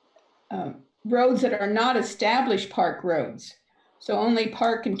on roads that are not established park roads. So only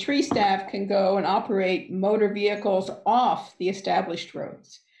park and tree staff can go and operate motor vehicles off the established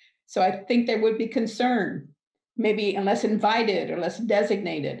roads. So I think there would be concern, maybe unless invited or less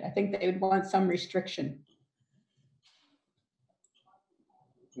designated. I think they would want some restriction.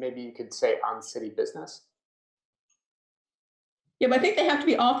 Maybe you could say on city business. Yeah, but I think they have to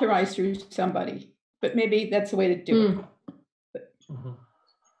be authorized through somebody, but maybe that's the way to do it.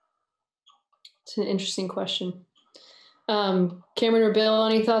 It's an interesting question. Cameron or Bill,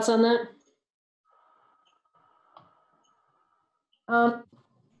 any thoughts on that?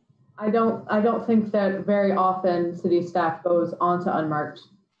 I don't think that very often city staff goes onto unmarked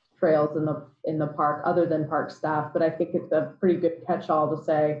trails in the park other than park staff, but I think it's a pretty good catch-all to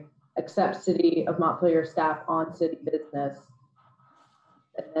say accept City of Montpelier staff on city business,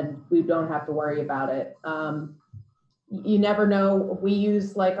 and then we don't have to worry about it. You never know. We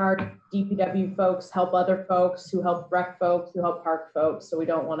use our DPW folks help other folks who help rec folks who help park folks, so we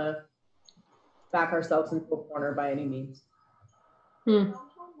don't want to back ourselves into a corner by any means.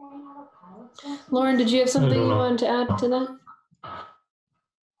 Lauren, did you have something you wanted to add to that?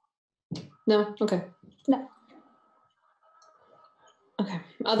 No? Okay. No. Okay.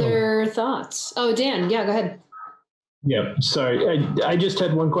 Other thoughts? Oh, Dan, yeah, go ahead. Yeah, sorry. I just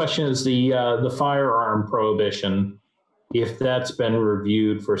had one question: is the firearm prohibition, if that's been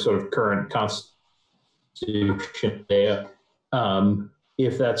reviewed for sort of current constitution,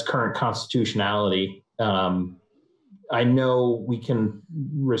 if that's current constitutionality, I know we can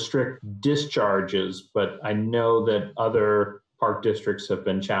restrict discharges, but I know that other park districts have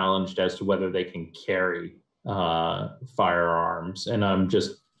been challenged as to whether they can carry firearms. And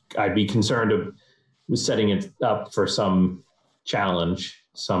I'd be concerned of setting it up for some challenge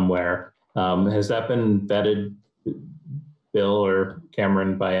somewhere. Has that been vetted, Bill or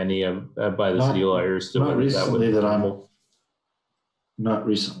Cameron, by any by the city lawyers? Not recently that I'm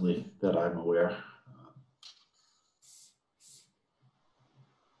aware.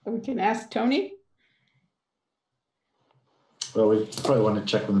 We can ask Tony. So we probably want to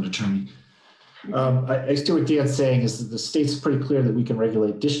check with an attorney. I see what Dan's saying is that the state's pretty clear that we can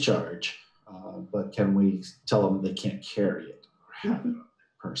regulate discharge, but can we tell them they can't carry it or have it on their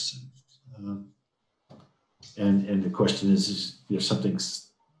person? And the question is there something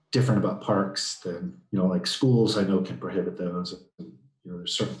different about parks than, like schools, I know can prohibit those.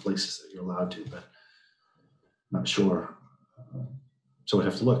 There's certain places that you're allowed to, but I'm not sure. So we'd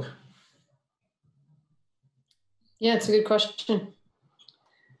have to look. Yeah, it's a good question.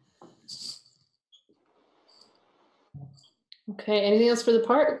 Okay, anything else for the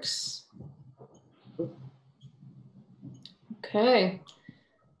parks? Okay.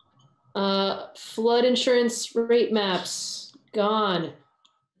 Flood insurance rate maps, gone.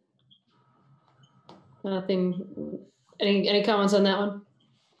 Nothing, any comments on that one?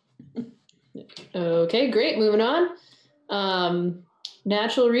 Okay, great, moving on.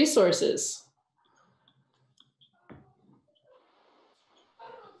 Natural resources.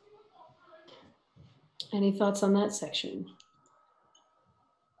 Any thoughts on that section?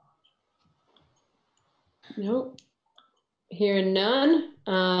 Nope. Hearing none.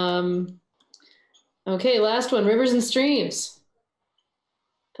 Okay, last one, rivers and streams.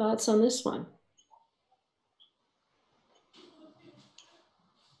 Thoughts on this one?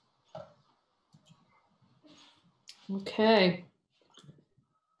 Okay.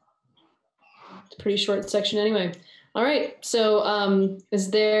 It's a pretty short section anyway. All right, so is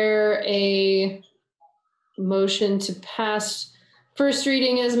there a motion to pass first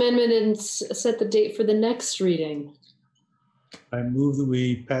reading as amendment and set the date for the next reading? I move that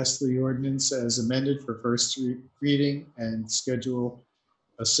we pass the ordinance as amended for first reading and schedule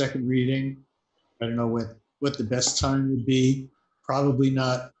a second reading. I don't know what the best time would be. Probably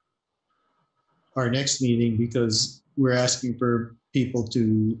not our next meeting because we're asking for people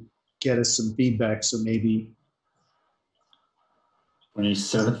to get us some feedback. So maybe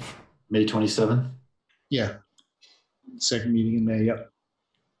 27th, May 27th. Yeah. Second meeting in May. Yep.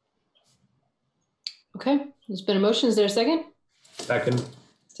 Okay, there's been a motion. Is there a second? Second.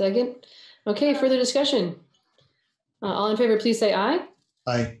 Second. Okay, further discussion. All in favor, please say aye.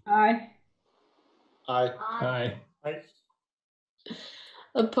 Aye. Aye. Aye. Aye. Aye.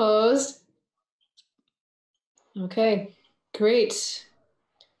 Opposed? Okay, great.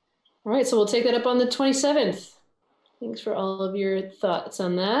 All right, so we'll take that up on the 27th. Thanks for all of your thoughts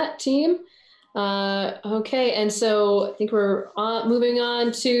on that, team. Okay, and so I think we're moving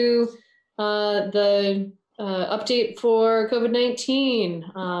on to the update for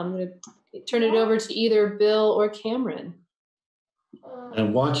COVID-19. I'm going to turn it over to either Bill or Cameron.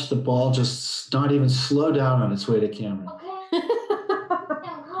 And watch the ball just not even slow down on its way to Cameron.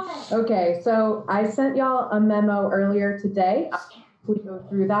 Okay, so I sent y'all a memo earlier today. We go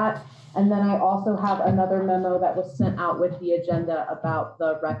through that. And then I also have another memo that was sent out with the agenda about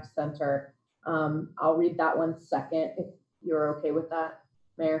the rec center. I'll read that one second if you're okay with that,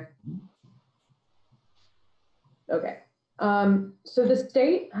 Mayor. Okay. So the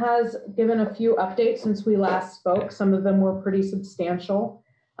state has given a few updates since we last spoke. Some of them were pretty substantial.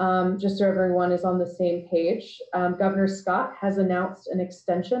 Just so everyone is on the same page, Governor Scott has announced an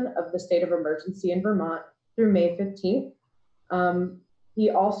extension of the state of emergency in Vermont through May 15th. He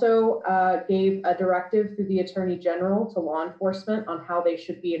also gave a directive through the Attorney General to law enforcement on how they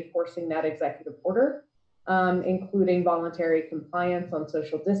should be enforcing that executive order, including voluntary compliance on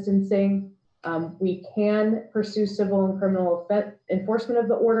social distancing. We can pursue civil and criminal enforcement of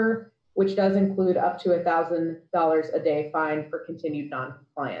the order, which does include up to $1,000 a day fine for continued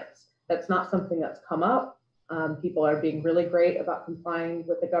non-compliance. That's not something that's come up. People are being really great about complying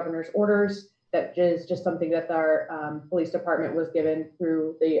with the governor's orders. That is just something that our police department was given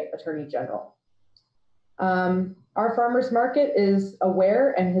through the Attorney General. Our farmers market is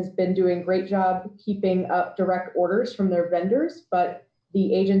aware and has been doing a great job keeping up direct orders from their vendors, but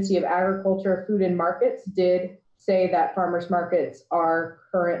the Agency of Agriculture, Food and Markets did say that farmers markets are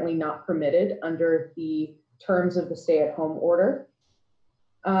currently not permitted under the terms of the stay-at-home order.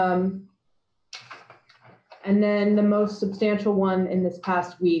 And then the most substantial one in this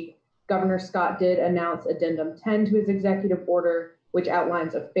past week, Governor Scott did announce Addendum 10 to his executive order, which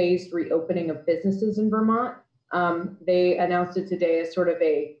outlines a phased reopening of businesses in Vermont. They announced it today as sort of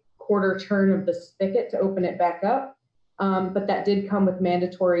a quarter turn of the spigot to open it back up. But that did come with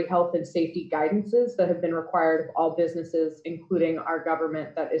mandatory health and safety guidances that have been required of all businesses, including our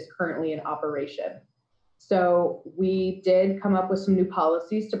government that is currently in operation. So we did come up with some new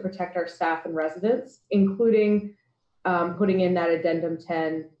policies to protect our staff and residents, including putting in that Addendum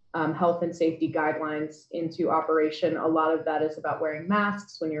 10 health and safety guidelines into operation. A lot of that is about wearing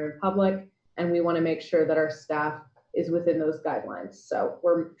masks when you're in public, and we want to make sure that our staff is within those guidelines. So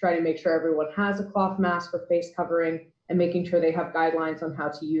we're trying to make sure everyone has a cloth mask or face covering and making sure they have guidelines on how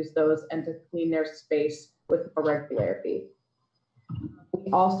to use those and to clean their space with more regularity. We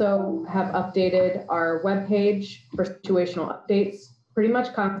also have updated our webpage for situational updates pretty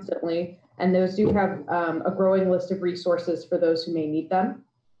much constantly, and those do have a growing list of resources for those who may need them.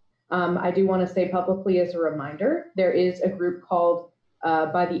 I do want to say publicly as a reminder, there is a group called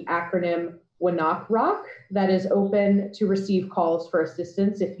by the acronym WNOC that is open to receive calls for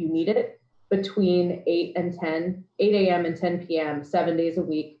assistance if you need it between 8 a.m. and 10 p.m., 7 days a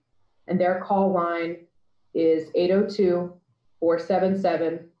week. And their call line is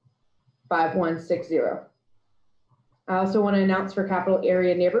 802-477-5160. I also want to announce for capital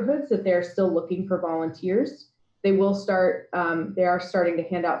area neighborhoods that they're still looking for volunteers. They will start, they are starting to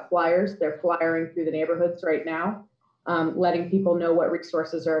hand out flyers. They're flyering through the neighborhoods right now, letting people know what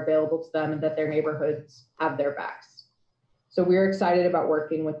resources are available to them and that their neighborhoods have their backs. So we're excited about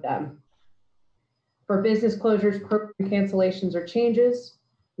working with them. For business closures, program cancellations, or changes,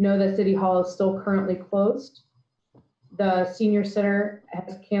 know that City Hall is still currently closed. The Senior Center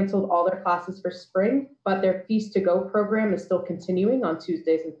has canceled all their classes for spring, but their Feast to Go program is still continuing on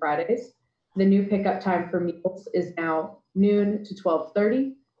Tuesdays and Fridays. The new pickup time for meals is now noon to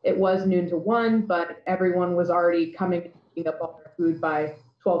 12:30. It was noon to 1, but everyone was already coming and picking up all their food by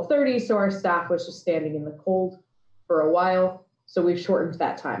 12:30, so our staff was just standing in the cold for a while, so we've shortened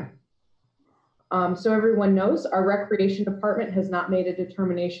that time. So everyone knows our recreation department has not made a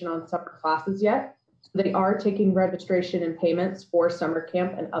determination on summer classes yet. They are taking registration and payments for summer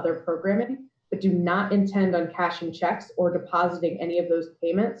camp and other programming, but do not intend on cashing checks or depositing any of those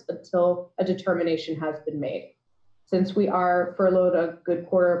payments until a determination has been made. Since we are furloughed a good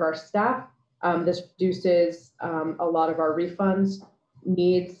quarter of our staff, this reduces a lot of our refunds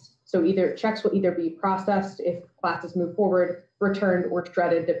needs. So either checks will either be processed if classes move forward, returned, or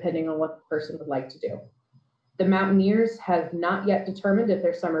shredded, depending on what the person would like to do. The Mountaineers have not yet determined if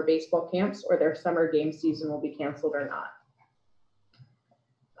their summer baseball camps or their summer game season will be canceled or not.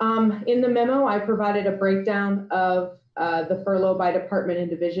 In the memo, I provided a breakdown of the furlough by department and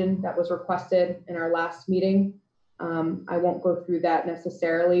division that was requested in our last meeting. I won't go through that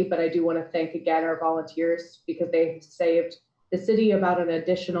necessarily, but I do want to thank again our volunteers because they saved the city about an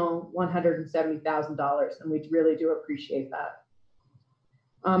additional $170,000, and we really do appreciate that.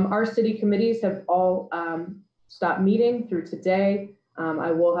 Our city committees have all stopped meeting through today.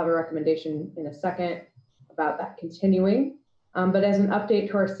 I will have a recommendation in a second about that continuing. But as an update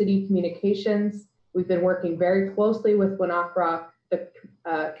to our city communications, we've been working very closely with WNOC, the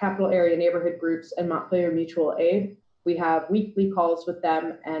capital area neighborhood groups, and Montpelier Mutual Aid. We have weekly calls with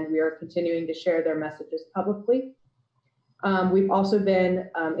them, and we are continuing to share their messages publicly. We've also been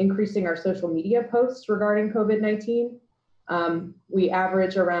increasing our social media posts regarding COVID-19. We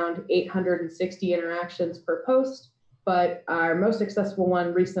average around 860 interactions per post, but our most successful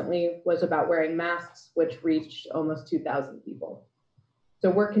one recently was about wearing masks, which reached almost 2,000 people.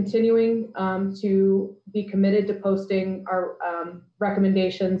 So we're continuing to be committed to posting our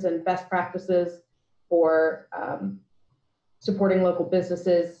recommendations and best practices for supporting local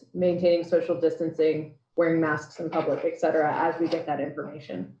businesses, maintaining social distancing, wearing masks in public, et cetera, as we get that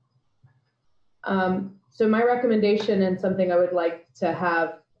information. So my recommendation, and something I would like to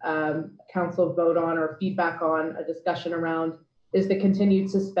have council vote on or feedback on, a discussion around, is the continued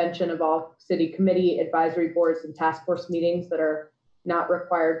suspension of all city committee, advisory boards, and task force meetings that are not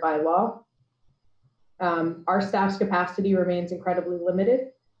required by law. Our staff's capacity remains incredibly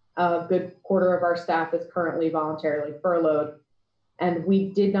limited. A good quarter of our staff is currently voluntarily furloughed. And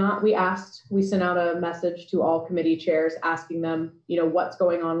we sent out a message to all committee chairs asking them, what's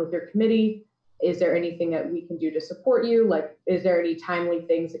going on with your committee? Is there anything that we can do to support you? Like, is there any timely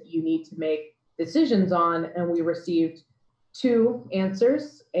things that you need to make decisions on? And we received 2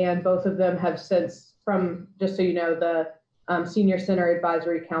 answers, and both of them have since, from, just so you know, the Senior Center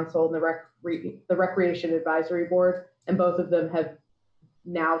Advisory Council and the Recreation Advisory Board, and both of them have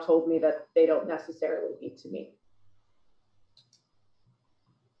now told me that they don't necessarily need to meet.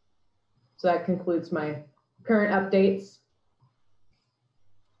 So that concludes my current updates.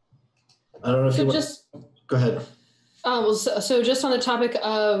 I don't know if So you just go ahead. So just on the topic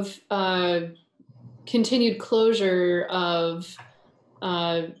of continued closure of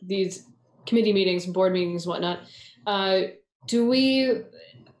these committee meetings, board meetings, and whatnot, do we?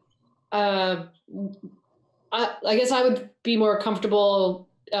 I guess I would be more comfortable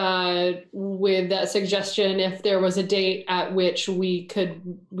with that suggestion if there was a date at which we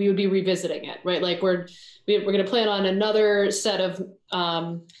would be revisiting it, right? Like we're going to plan on another set of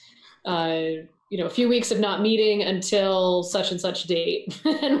a few weeks of not meeting until such and such date,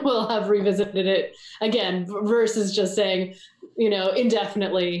 and we'll have revisited it again, versus just saying,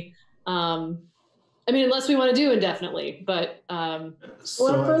 indefinitely. I mean, unless we want to do indefinitely, but. Oh,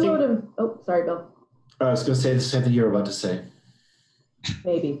 sorry, Bill. I was going to say the same thing you're about to say.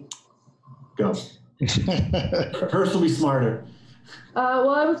 Maybe. Go. Hers will be smarter.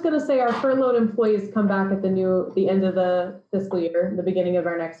 Well, I was going to say our furloughed employees come back at the end of the fiscal year, the beginning of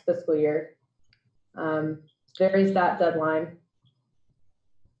our next fiscal year. There is that deadline.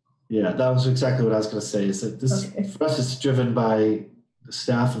 Yeah, that was exactly what I was going to say. Is that this for us is driven by the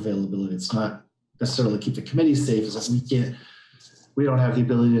staff availability. It's not necessarily keep the committee safe. It's that we don't have the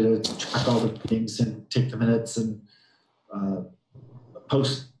ability to track all the things and take the minutes and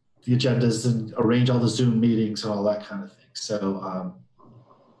post the agendas and arrange all the Zoom meetings and all that kind of thing. So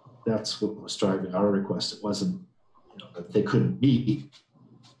that's what was driving our request. It wasn't that they couldn't meet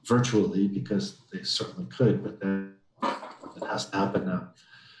virtually, because they certainly could, but then it has to happen now.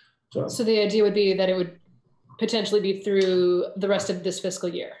 So the idea would be that it would potentially be through the rest of this fiscal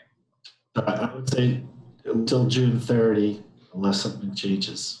year. I would say until June 30, unless something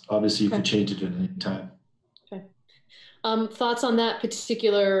changes. Obviously, you can change it at any time. Okay. Thoughts on that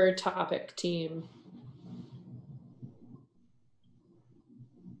particular topic, team?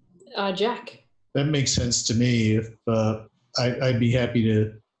 Jack? That makes sense to me. If I'd be happy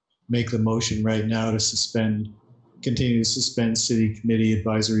to make the motion right now to continue to suspend city committee,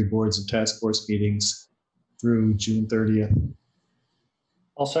 advisory boards, and task force meetings through June 30th.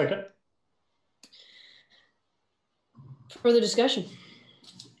 I'll second. Further discussion.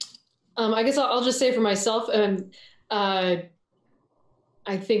 I guess I'll just say for myself, I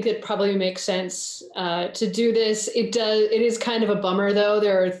think it probably makes sense to do this. It is kind of a bummer,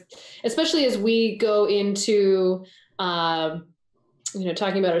 though. Especially as we go into,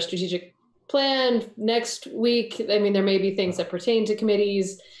 talking about our strategic plan next week. I mean, there may be things that pertain to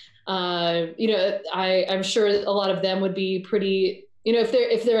committees. I'm sure a lot of them would be pretty.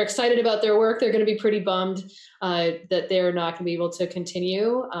 If they're excited about their work, they're going to be pretty bummed that they're not going to be able to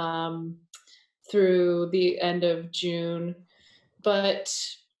continue through the end of June. But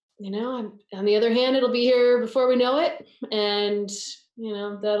on the other hand, it'll be here before we know it, and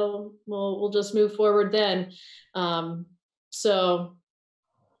we'll just move forward then. So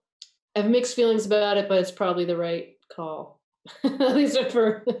I have mixed feelings about it, but it's probably the right call, at least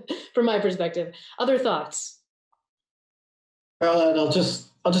from my perspective. Other thoughts? Well, and I'll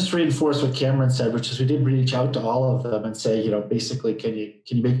just reinforce what Cameron said, which is we did reach out to all of them and say, basically, can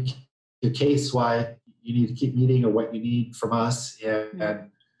you make your case why you need to keep meeting or what you need from us? And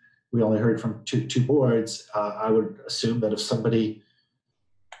we only heard from two boards. I would assume that if somebody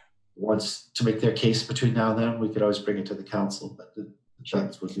wants to make their case between now and then, we could always bring it to the council, but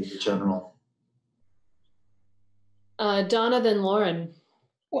that would be the general. Donna, then Lauren.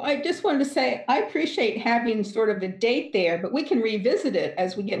 Well, I just wanted to say, I appreciate having sort of a date there, but we can revisit it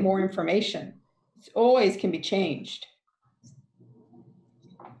as we get more information. It always can be changed.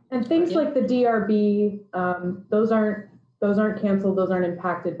 And things like the DRB, those aren't canceled. Those aren't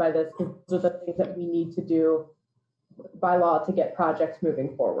impacted by this. Those are the things that we need to do by law to get projects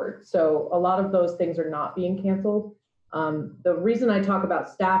moving forward. So a lot of those things are not being canceled. The reason I talk about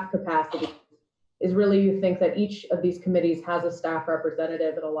staff capacity is really you think that each of these committees has a staff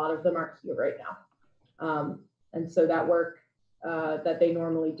representative, and a lot of them aren't here right now. And so that work that they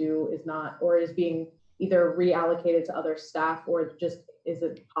normally do is not, or is being either reallocated to other staff, or just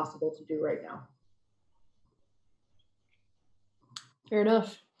isn't possible to do right now. Fair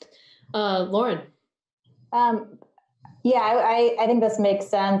enough. Lauren? Yeah, I think this makes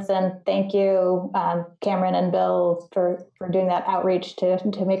sense, and thank you, Cameron and Bill, for doing that outreach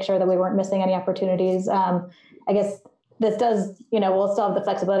to make sure that we weren't missing any opportunities. I guess this does, we'll still have the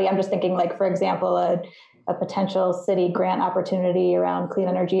flexibility. I'm just thinking, like, for example, a potential city grant opportunity around clean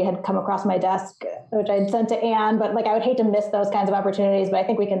energy had come across my desk, which I'd sent to Anne, but I would hate to miss those kinds of opportunities, but I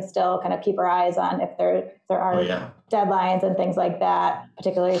think we can still kind of keep our eyes on if there are deadlines and things like that,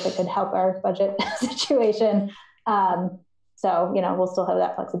 particularly if it could help our budget situation. So, we'll still have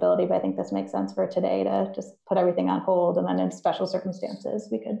that flexibility, but I think this makes sense for today to just put everything on hold, and then in special circumstances,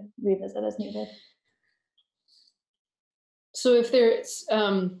 we could revisit as needed. So if there's,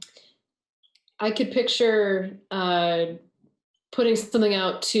 I could picture putting something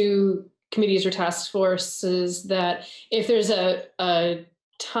out to committees or task forces that if there's a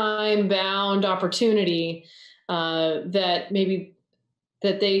time-bound opportunity, that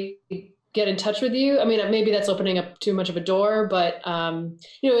they get in touch with you. I mean, maybe that's opening up too much of a door, but,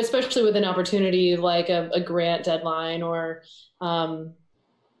 especially with an opportunity like a grant deadline or,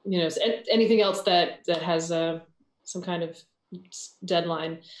 anything else that has some kind of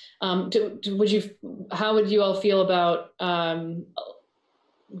deadline. How would you all feel about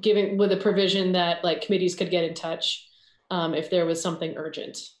giving with a provision that like committees could get in touch if there was something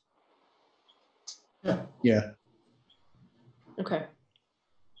urgent? Yeah. Okay.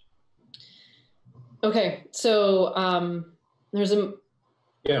 Okay. So there's a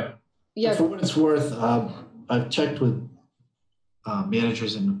Yeah. For what it's worth, I've checked with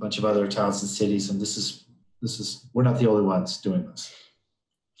managers in a bunch of other towns and cities, and this is we're not the only ones doing this.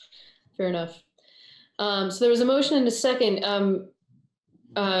 Fair enough. So there was a motion and a second.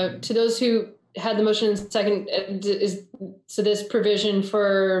 To those who had the motion and second, so this provision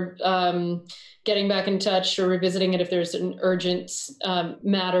for getting back in touch or revisiting it if there's an urgent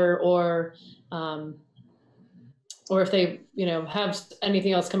matter, or if they have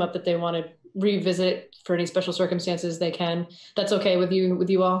anything else come up that they want to revisit for any special circumstances, they can. That's okay with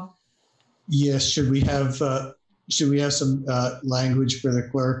you all? Yes. Should we have some language for the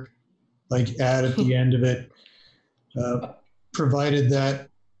clerk, like add at the end of it, provided that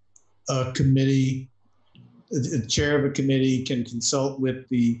a committee, the chair of a committee can consult with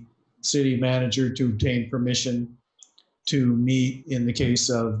the city manager to obtain permission to meet in the case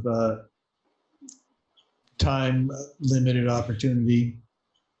of time limited opportunity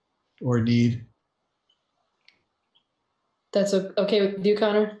or need. That's okay with you,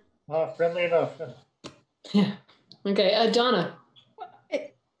 Connor? Friendly enough. Yeah. Okay. Donna.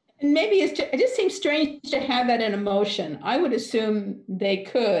 Maybe it just seems strange to have that in a motion. I would assume they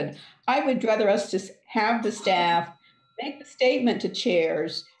could. I would rather us just have the staff make the statement to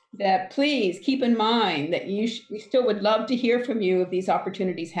chairs that please keep in mind that we still would love to hear from you if these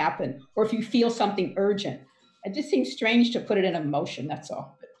opportunities happen, or if you feel something urgent. It just seems strange to put it in a motion, that's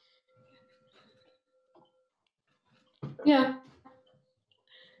all. Yeah.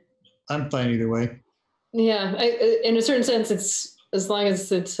 I'm fine either way. Yeah. In a certain sense, it's as long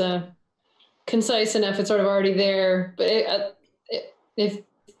as it's concise enough, it's sort of already there. But if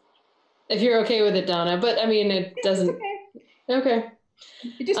you're okay with it, Donna, but I mean, it doesn't. Okay.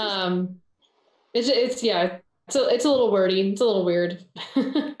 It just, it's a little wordy. It's a little weird.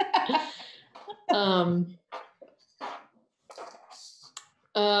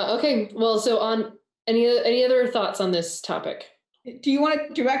 Okay. Well, so on any other thoughts on this topic? do you want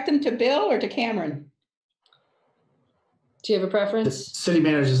to direct them to Bill or to Cameron? Do you have a The preference? city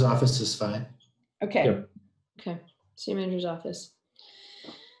manager's office is fine. Okay. Yep. Okay. City manager's office.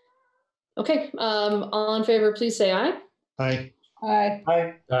 Okay. All in favor, please say aye. Aye.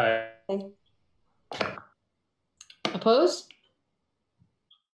 Aye. Opposed?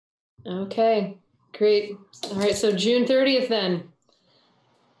 Okay, great. All right, so June 30th then.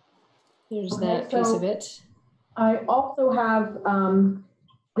 There's that piece of it. I also have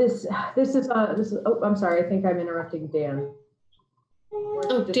this is oh, I'm sorry, I think I'm interrupting Dan.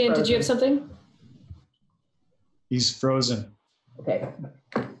 Oh, Dan, did you have something? He's frozen. Okay.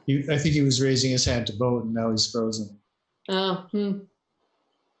 I think he was raising his hand to vote, and now he's frozen. Oh,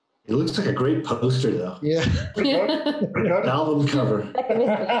 It looks like a great poster, though. Yeah. Album cover.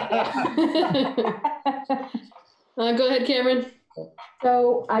 Go ahead, Cameron.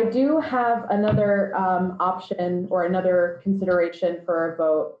 So I do have another option or another consideration for a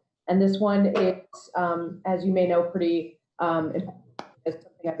vote. And this one is, as you may know, pretty it's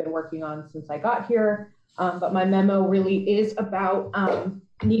something I've been working on since I got here. But my memo really is about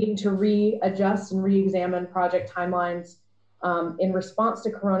needing to readjust and re-examine project timelines in response to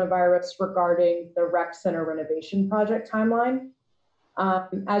coronavirus regarding the rec center renovation project timeline.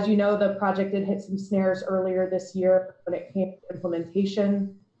 As you know, the project did hit some snares earlier this year when it came to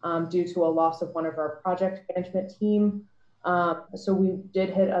implementation due to a loss of one of our project management team. So we did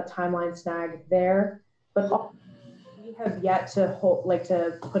hit a timeline snag there, but we have yet to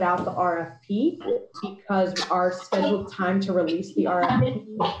put out the RFP because our scheduled time to release the RFP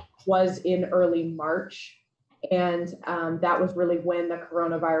was in early March. And that was really when the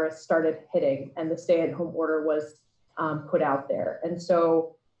coronavirus started hitting and the stay-at-home order was put out there. And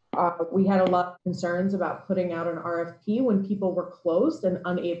so we had a lot of concerns about putting out an RFP when people were closed and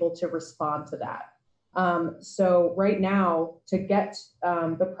unable to respond to that. So right now, to get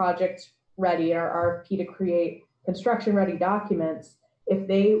the project ready, our RFP to create construction-ready documents, if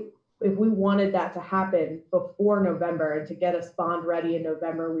we wanted that to happen before November and to get us bond ready in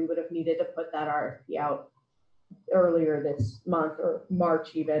November, we would have needed to put that RFP out earlier this month or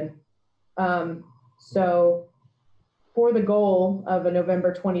March even. So for the goal of a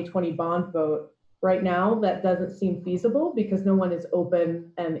November 2020 bond vote, right now that doesn't seem feasible because no one is open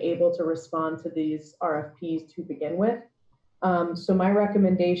and able to respond to these RFPs to begin with. So my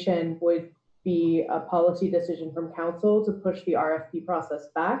recommendation would be a policy decision from council to push the RFP process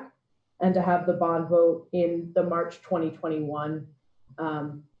back and to have the bond vote in the March 2021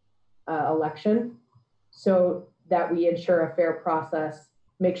 election, so that we ensure a fair process,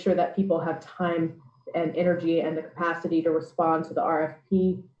 make sure that people have time and energy and the capacity to respond to the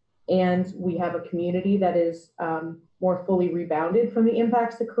RFP, and we have a community that is more fully rebounded from the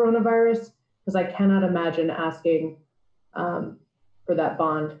impacts of coronavirus, because I cannot imagine asking for that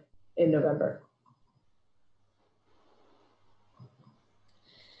bond in November.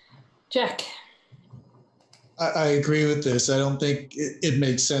 Jack. I agree with this. I don't think it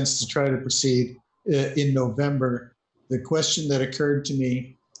makes sense to try to proceed in November. The question that occurred to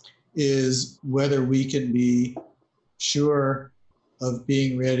me is whether we can be sure of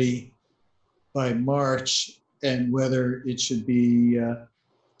being ready by March, and whether it should be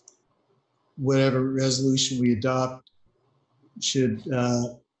whatever resolution we adopt should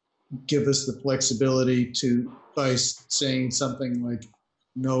give us the flexibility to, by saying something like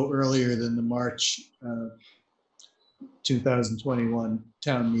no earlier than the March 2021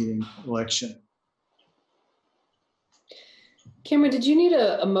 town meeting election. Cameron, did you need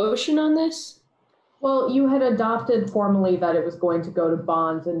a motion on this? Well, you had adopted formally that it was going to go to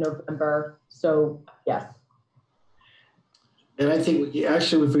bonds in November, so yes. And I think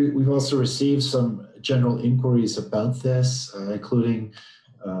we've also received some general inquiries about this, including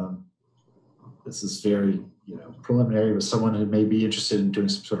this is very preliminary, with someone who may be interested in doing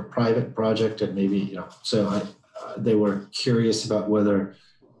some sort of private project, and maybe so they were curious about what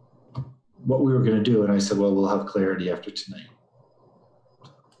we were going to do, and I said, well, we'll have clarity after tonight.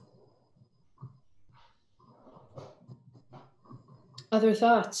 Other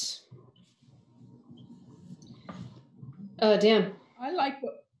thoughts? Dan. I like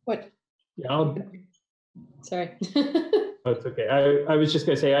what Yeah, sorry. Oh, it's okay. I was just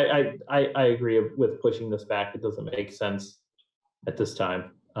going to say, I agree with pushing this back. It doesn't make sense at this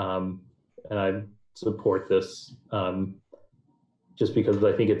time. And I support this just because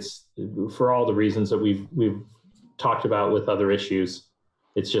I think it's, for all the reasons that we've talked about with other issues,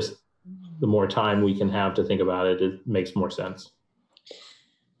 it's just the more time we can have to think about it, it makes more sense.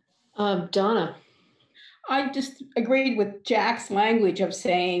 Donna. I just agreed with Jack's language of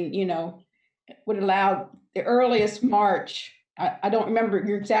saying, would allow the earliest March. I don't remember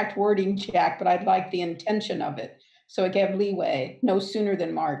your exact wording, Jack, but I'd like the intention of it. So it gave leeway, no sooner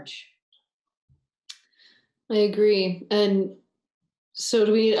than March. I agree. And so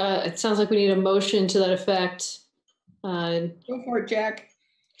do we, it sounds like we need a motion to that effect. Go for it, Jack.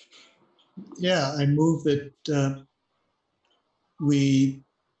 Yeah, I move that we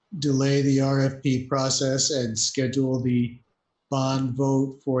delay the RFP process and schedule the bond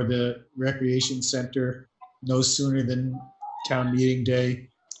vote for the recreation center no sooner than town meeting day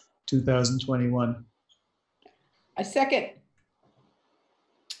 2021. I second.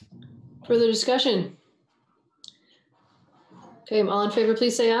 Further discussion? Okay, all in favor,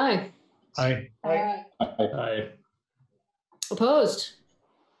 please say aye. Aye. Aye. Aye. Opposed?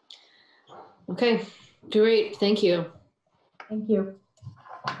 Okay, great, thank you. Thank you.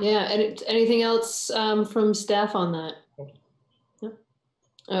 Yeah, and anything else from staff on that? No?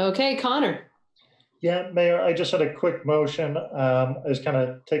 Okay, Connor. Yeah, Mayor, I just had a quick motion. I was kind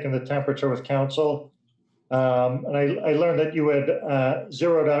of taking the temperature with council. And I learned that you had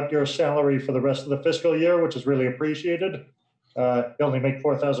zeroed out your salary for the rest of the fiscal year, which is really appreciated. You only make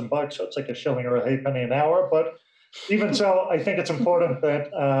 $4,000, so it's like a shilling or a halfpenny an hour. But even so, I think it's important that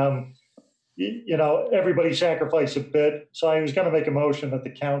everybody sacrifice a bit. So I was going to make a motion that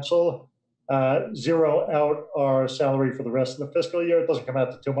the council zero out our salary for the rest of the fiscal year. It doesn't come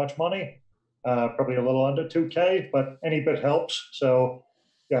out to too much money, probably a little under 2K, but any bit helps. So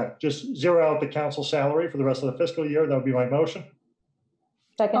yeah, just zero out the council salary for the rest of the fiscal year. That would be my motion.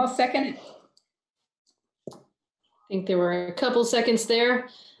 Second. I'll second it. I think there were a couple seconds there.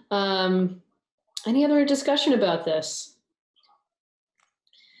 Any other discussion about this?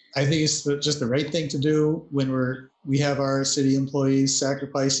 I think it's just the right thing to do when we have our city employees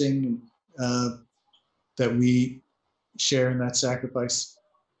sacrificing, that we share in that sacrifice.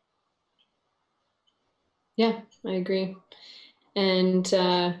 Yeah, I agree. And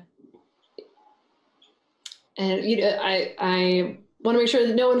I want to make sure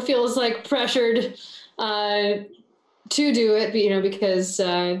that no one feels like pressured to do it, because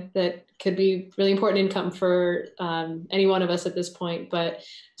that could be really important income for any one of us at this point. But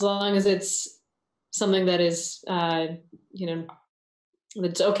as long as it's something that is,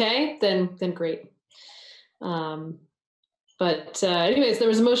 that's okay, then great. But anyways, there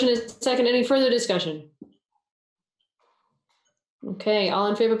was a motion and a second. Any further discussion? Okay, all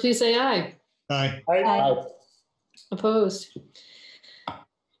in favor, please say aye. Aye. Aye. Opposed?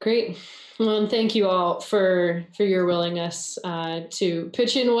 Great. Well, and thank you all for your willingness to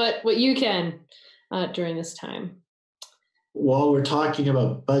pitch in what you can during this time. While we're talking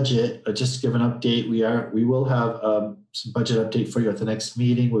about budget, just to give an update, we will have some budget update for you at the next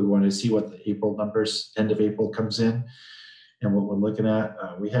meeting. We want to see what the April numbers, end of April comes in and what we're looking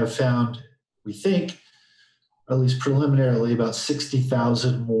at. We have found, we think, at least preliminarily, about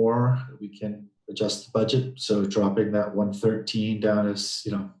 60,000 more that we can adjust the budget. So dropping that 113 down is,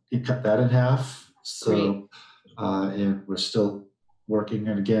 you cut that in half. So, and we're still working.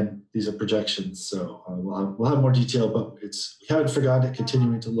 And again, these are projections. So we'll have more detail, but we haven't forgotten it,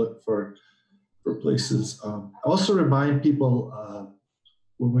 continuing to look for places. I also remind people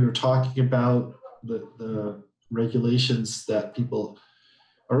when we were talking about the regulations that people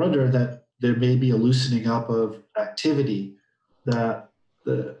are under, that there may be a loosening up of activity, that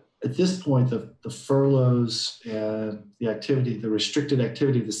at this point, the furloughs and the restricted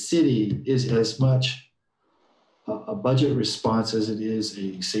activity of the city is as much a budget response as it is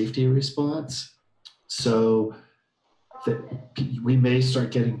a safety response. So we may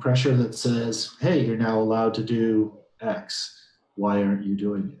start getting pressure that says, hey, you're now allowed to do X. Why aren't you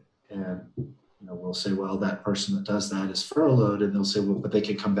doing it? And we'll say, well, that person that does that is furloughed, and they'll say, well, but they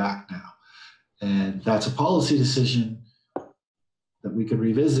can come back now. And that's a policy decision that we could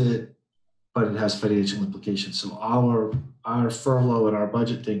revisit, but it has financial implications. So our furlough and our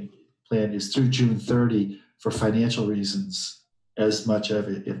budget plan is through June 30 for financial reasons, as much of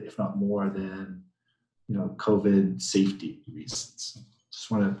it, if not more, than COVID safety reasons.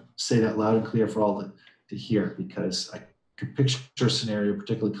 Just want to say that loud and clear for all to hear, because I could picture a scenario,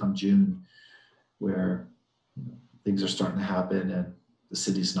 particularly come June, where things are starting to happen and the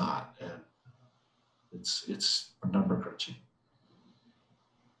city's not, and it's a number crunching.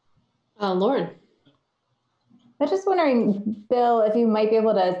 Lauren. I was just wondering, Bill, if you might be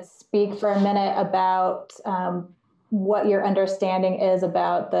able to speak for a minute about what your understanding is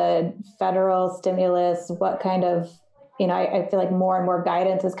about the federal stimulus, what kind of, I feel like more and more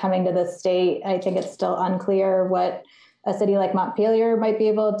guidance is coming to the state. I think it's still unclear what a city like Montpelier might be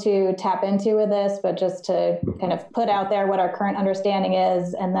able to tap into with this, but just to kind of put out there what our current understanding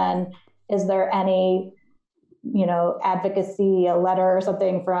is. And then is there any advocacy, a letter or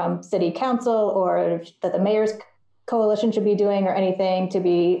something from city council, or that the mayor's coalition should be doing, or anything to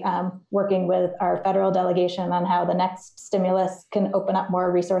be working with our federal delegation on how the next stimulus can open up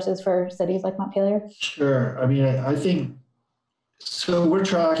more resources for cities like Montpelier? Sure. I mean, I think, so we're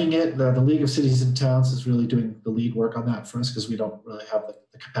tracking it. The League of Cities and Towns is really doing the lead work on that for us, because we don't really have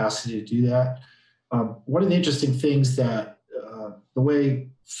the capacity to do that. One of the interesting things that the way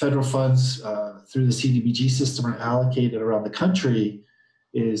federal funds through the CDBG system are allocated around the country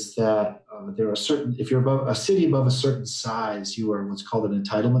is that there are certain, if you're above a city above a certain size, you are what's called an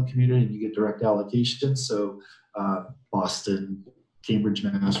entitlement community, and you get direct allocation. So Boston, Cambridge,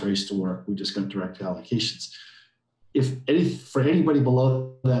 Mass, where I used to work, we just got direct allocations. For anybody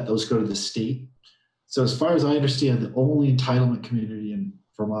below that, those go to the state. So as far as I understand, the only entitlement community in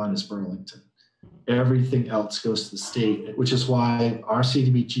Vermont is Burlington. Everything else goes to the state, which is why our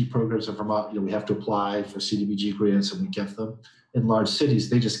CDBG programs in Vermont, we have to apply for CDBG grants and we get them. In large cities,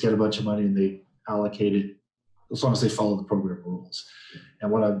 they just get a bunch of money and they allocate it as long as they follow the program rules. And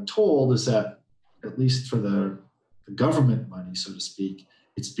what I'm told is that, at least for the government money, so to speak,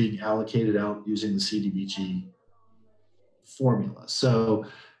 it's being allocated out using the CDBG formula. So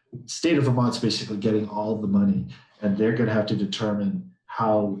state of Vermont's basically getting all of the money, and they're going to have to determine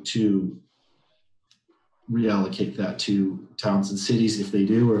how to reallocate that to towns and cities, if they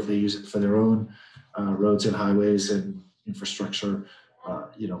do, or if they use it for their own roads and highways and infrastructure,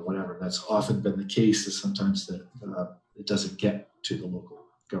 whatever. That's often been the case, is sometimes that it doesn't get to the local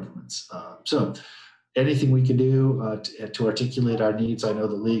governments. So anything we can do to articulate our needs. I know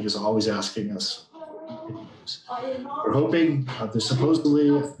the League is always asking us. We're hoping there's supposedly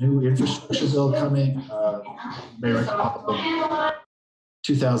a new infrastructure bill coming. May recall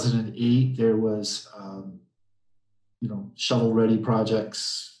 2008, there was, shovel-ready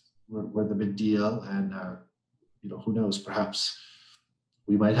projects were the big deal. And, who knows, perhaps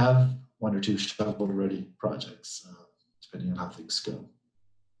we might have one or two shovel-ready projects, depending on how things go.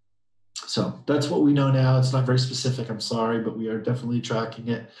 So that's what we know now. It's not very specific, I'm sorry, but we are definitely tracking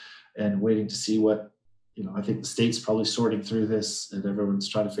it and waiting to see what, I think the state's probably sorting through this, and everyone's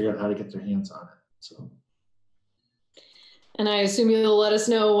trying to figure out how to get their hands on it. So. And I assume you'll let us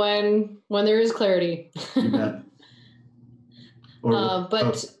know when there is clarity. You bet.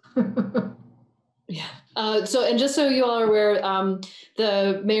 But yeah. And just so you all are aware,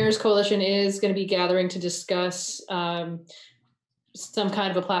 the Mayor's Coalition is going to be gathering to discuss some kind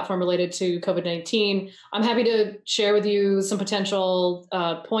of a platform related to COVID-19. I'm happy to share with you some potential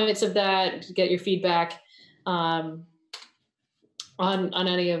points of that, to get your feedback on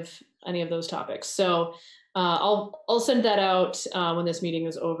any of those topics. So I'll send that out when this meeting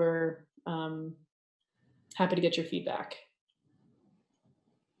is over. Happy to get your feedback.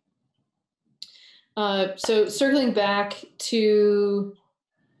 So circling back to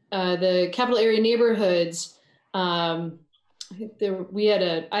the capital area neighborhoods, I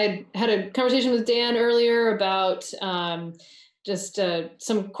had a conversation with Dan earlier about just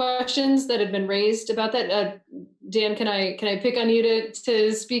some questions that had been raised about that. Dan, can I pick on you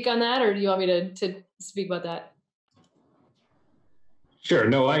to speak on that, or do you want me to speak about that? Sure.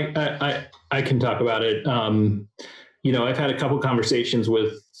 No, I can talk about it. I've had a couple conversations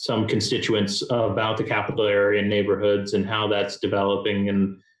with some constituents about the capital area neighborhoods and how that's developing.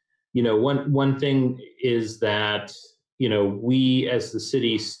 And, one thing is that, we as the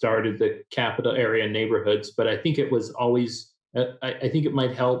city started the capital area neighborhoods, but I think it was always, I think it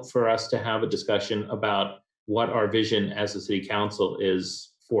might help for us to have a discussion about what our vision as a city council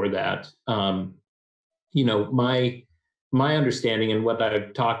is for that. My understanding and what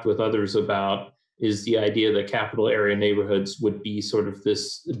I've talked with others about is the idea that capital area neighborhoods would be sort of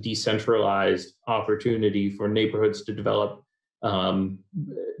this decentralized opportunity for neighborhoods to develop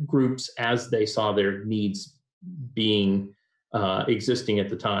groups as they saw their needs being existing at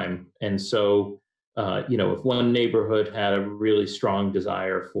the time. And so, if one neighborhood had a really strong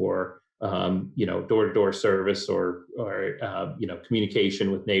desire for, door-to-door service or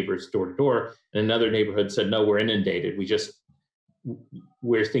communication with neighbors door-to-door, and another neighborhood said, no, we're inundated.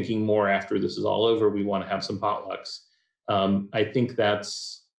 We're thinking more after this is all over. We want to have some potlucks. I think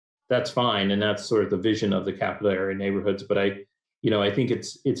that's fine, and that's sort of the vision of the capital area neighborhoods. But I think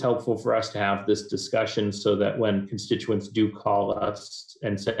it's helpful for us to have this discussion so that when constituents do call us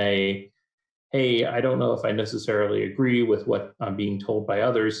and say, "Hey, I don't know if I necessarily agree with what I'm being told by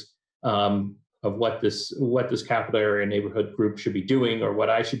others of what this capital area neighborhood group should be doing, or what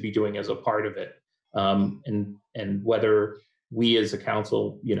I should be doing as a part of it," and whether we as a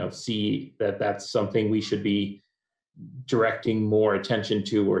council, see that that's something we should be directing more attention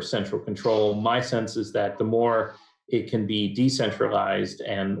to or central control. My sense is that the more it can be decentralized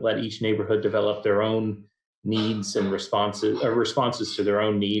and let each neighborhood develop their own needs and responses to their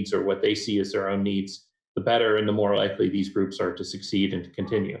own needs, or what they see as their own needs, the better, and the more likely these groups are to succeed and to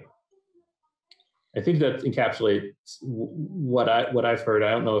continue. I think that encapsulates what I've heard.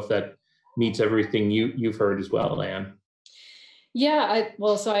 I don't know if that meets everything you've heard as well, Anne. Yeah, I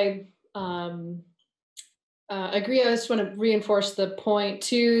agree. I just want to reinforce the point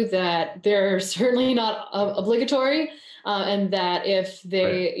too, that they're certainly not obligatory, and that if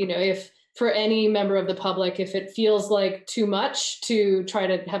they, if for any member of the public, if it feels like too much to try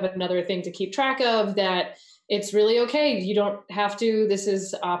to have another thing to keep track of, that it's really okay. You don't have to. This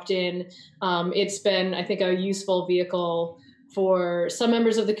is opt-in. It's been, I think, a useful vehicle for some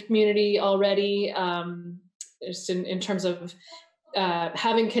members of the community already, just in terms of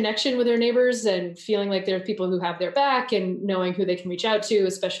having connection with their neighbors and feeling like there are people who have their back and knowing who they can reach out to,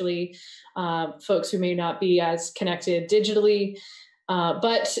 especially folks who may not be as connected digitally.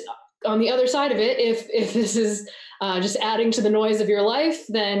 But on the other side of it, if this is just adding to the noise of your life,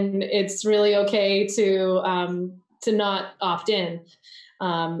 then it's really okay to not opt in.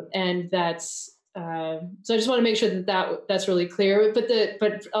 And that's so I just want to make sure that's really clear.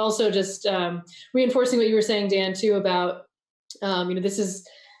 But also just reinforcing what you were saying, Dan, too, about this is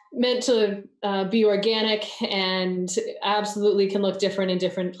meant to be organic and absolutely can look different in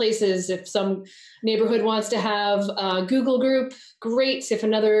different places. If some neighborhood wants to have a Google group, great. If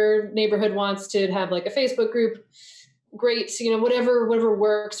another neighborhood wants to have like a Facebook group, great. Whatever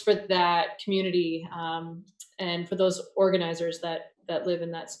works for that community and for those organizers that live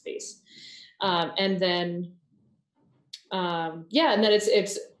in that space. And then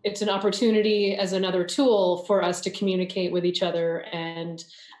it's an opportunity as another tool for us to communicate with each other and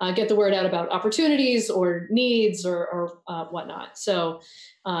get the word out about opportunities or needs or whatnot. So,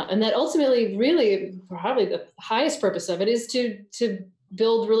 and that ultimately, really, probably the highest purpose of it is to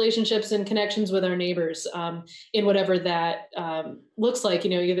build relationships and connections with our neighbors in whatever that looks like,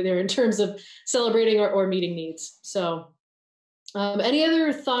 either in terms of celebrating or meeting needs. So any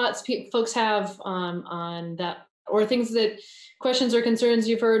other thoughts folks have on that, or questions or concerns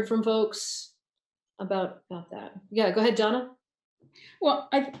you've heard from folks about that? Yeah, go ahead, Donna. Well,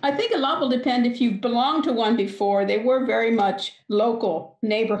 I think a lot will depend if you've belonged to one before. They were very much local,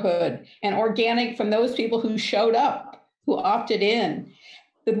 neighborhood, and organic from those people who showed up, who opted in.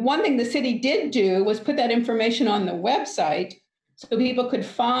 The one thing the city did do was put that information on the website so people could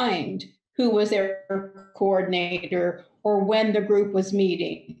find who was their coordinator or when the group was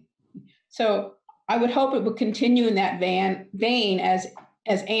meeting. So I would hope it would continue in that vein as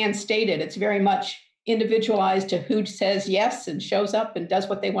Anne stated. It's very much individualized to who says yes and shows up and does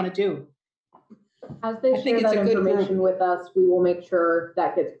what they want to do. As they share that information with us, we will make sure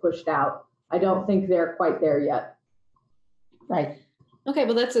that gets pushed out. I don't think they're quite there yet. Right. Okay,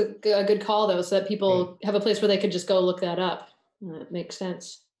 well, that's a good call, though, so that people have a place where they could just go look that up. That makes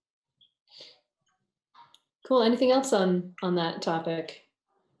sense. Cool. Anything else on that topic?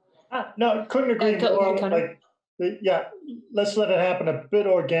 No, couldn't agree more. Yeah, let's let it happen a bit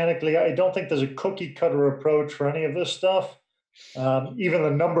organically. I don't think there's a cookie cutter approach for any of this stuff. Even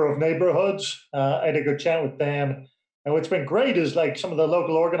the number of neighborhoods, I had a good chat with Dan. And what's been great is like some of the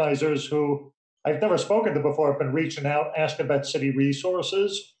local organizers who I've never spoken to before have been reaching out, asking about city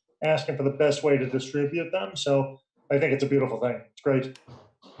resources, asking for the best way to distribute them. So I think it's a beautiful thing. It's great.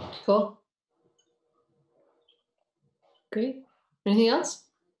 Cool. Great. Anything else?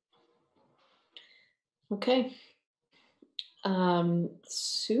 Okay.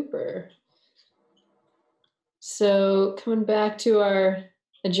 Super. So coming back to our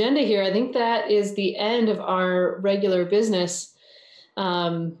agenda here, I think that is the end of our regular business.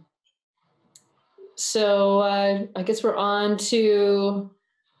 So I guess we're on to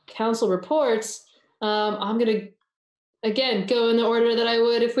council reports. I'm going to, again, go in the order that I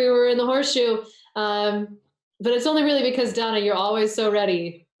would if we were in the horseshoe. But it's only really because, Donna, you're always so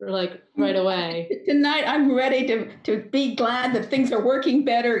ready, like right away. Tonight, I'm ready to be glad that things are working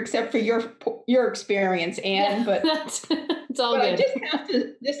better, except for your experience, Anne. Yeah, but it's all good. I just have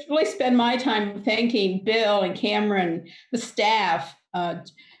to just really spend my time thanking Bill and Cameron, the staff,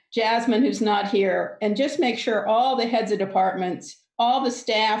 Jasmine, who's not here, and just make sure all the heads of departments, all the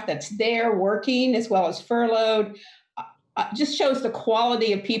staff that's there working, as well as furloughed, just shows the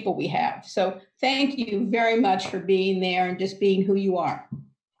quality of people we have. So thank you very much for being there and just being who you are.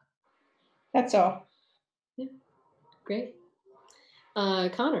 That's all. Yeah. Great.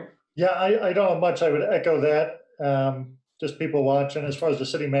 Connor. Yeah, I don't have much. I would echo that. Just people watching. As far as the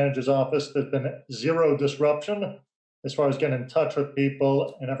city manager's office, there's been zero disruption as far as getting in touch with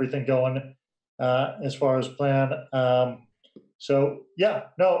people and everything going as far as plan. So yeah,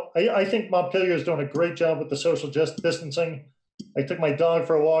 no, I think Montpelier is doing a great job with the social distancing. I took my dog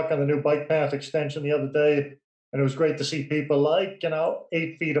for a walk on the new bike path extension the other day, and it was great to see people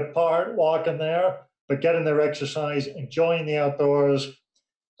 8 feet apart walking there, but getting their exercise, enjoying the outdoors.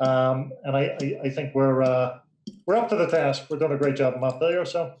 And I think we're up to the task. We're doing a great job in Montpelier.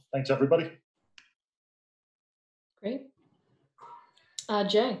 So thanks, everybody. Great.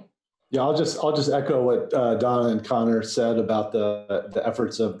 Jay. Yeah, I'll just echo what Donna and Connor said about the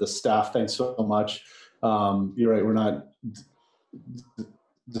efforts of the staff. Thanks so much. You're right. We're not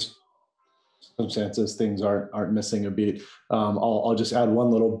the circumstances. Things aren't missing a beat. I'll just add one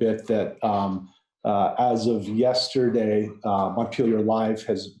little bit that as of yesterday, Montpelier Live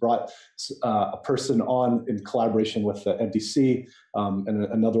has brought a person on in collaboration with the MDC and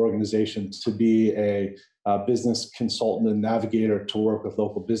another organization to be a business consultant and navigator to work with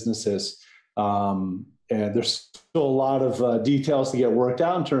local businesses. And there's still a lot of details to get worked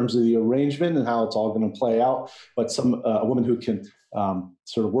out in terms of the arrangement and how it's all going to play out. But a woman who can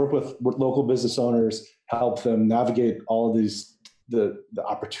sort of work with local business owners, help them navigate all of these the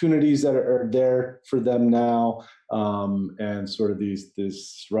opportunities that are there for them now, and sort of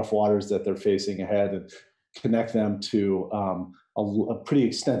these rough waters that they're facing ahead, and connect them to a pretty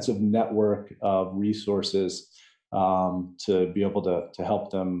extensive network of resources to be able to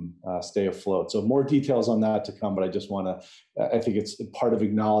help them stay afloat. So more details on that to come, but I just want to, I think it's part of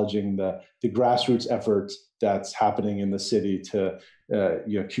acknowledging the grassroots efforts that's happening in the city to,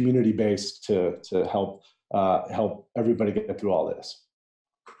 community-based to help everybody get through all this.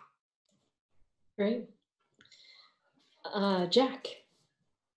 Great. Jack.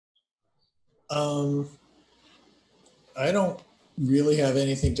 I don't really have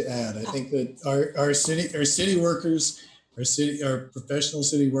anything to add. I think that our city workers, our professional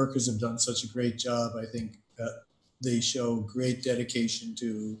city workers have done such a great job. I think they show great dedication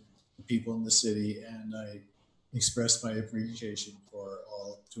to the people in the city, and I express my appreciation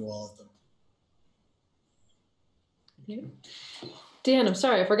to all of them. Yeah. Dan, I'm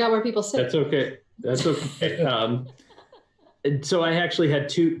sorry, I forgot where people sit. That's okay. That's okay. So I actually had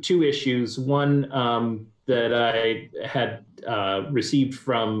two issues. One that I had received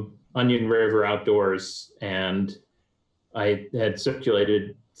from Onion River Outdoors, and I had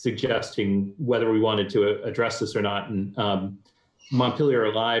circulated suggesting whether we wanted to address this or not. And Montpelier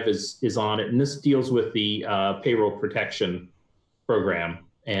Alive is on it, and this deals with the payroll protection program.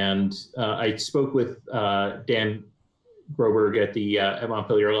 And I spoke with Dan Groberg at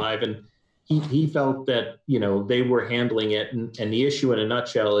Montpelier Alive, and he felt that they were handling it, and the issue in a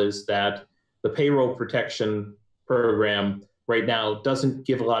nutshell is that the payroll protection program right now doesn't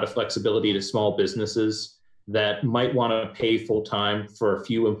give a lot of flexibility to small businesses that might want to pay full time for a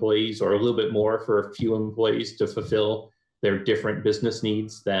few employees or a little bit more for a few employees to fulfill their different business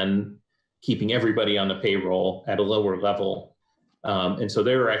needs than keeping everybody on the payroll at a lower level. And so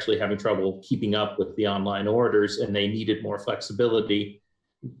they were actually having trouble keeping up with the online orders, and they needed more flexibility.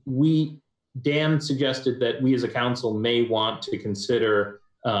 Dan suggested that we as a council may want to consider,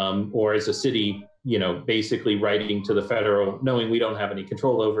 or as a city, basically writing to the federal, knowing we don't have any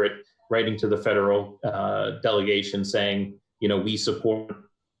control over it, writing to the federal delegation saying, we support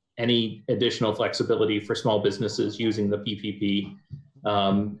any additional flexibility for small businesses using the PPP,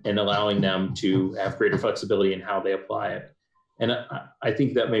 and allowing them to have greater flexibility in how they apply it. And I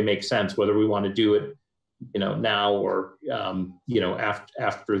think that may make sense, whether we want to do it, now or,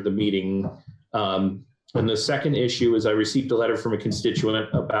 after the meeting. And the second issue is I received a letter from a constituent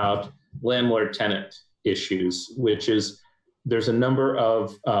about landlord-tenant issues, which is there's a number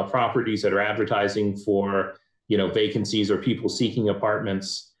of properties that are advertising for, vacancies or people seeking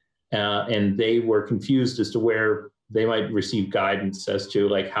apartments, and they were confused as to where they might receive guidance as to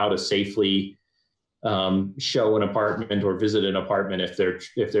like how to safely show an apartment or visit an apartment if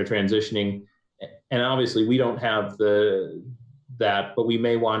they're transitioning. And obviously we don't have that, but we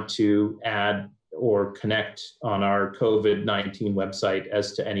may want to add or connect on our COVID-19 website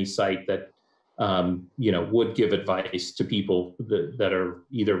as to any site that would give advice to people that are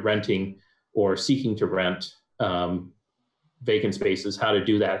either renting or seeking to rent vacant spaces, how to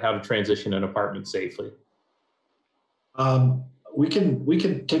do that, how to transition an apartment safely. We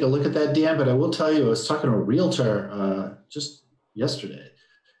can take a look at that, Dan, but I will tell you, I was talking to a realtor just yesterday,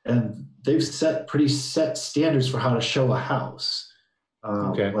 and they've set pretty set standards for how to show a house.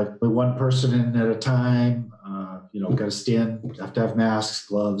 Okay. Like with one person in at a time, got to stand, have to have masks,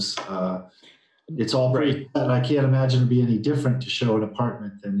 gloves. It's all pretty, and I can't imagine it'd be any different to show an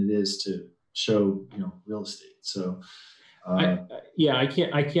apartment than it is to show, real estate. So, I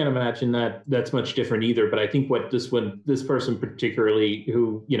can't imagine that that's much different either. But I think what this person particularly,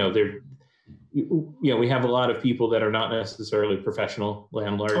 who we have a lot of people that are not necessarily professional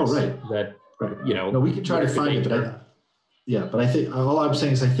landlords. Oh, right. That No, we can try to find it, but I think all I'm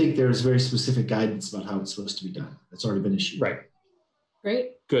saying is I think there's very specific guidance about how it's supposed to be done. That's already been issued. Right.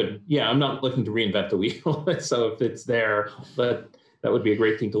 Great. Good. Yeah, I'm not looking to reinvent the wheel. So if it's there, but that would be a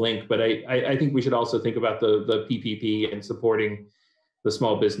great thing to link. But I think we should also think about the PPP and supporting the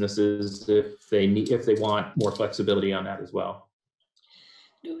small businesses if they want more flexibility on that as well.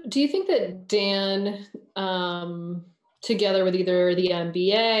 Do you think that Dan, together with either the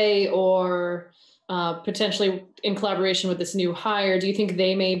MBA or potentially in collaboration with this new hire, do you think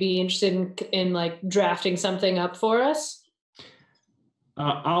they may be interested in like drafting something up for us?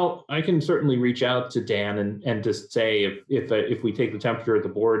 I can certainly reach out to Dan and just say if we take the temperature of the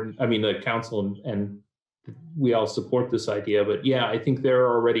board, the council, and we all support this idea. But yeah, I think they're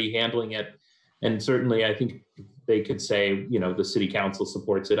already handling it, and certainly I think they could say the city council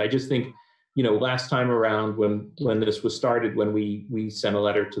supports it. I just think last time around when this was started, when we sent a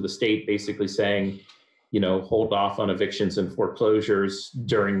letter to the state basically saying hold off on evictions and foreclosures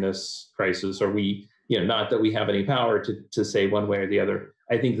during this crisis, or we not that we have any power to say one way or the other.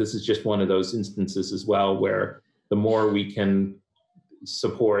 I think this is just one of those instances as well, where the more we can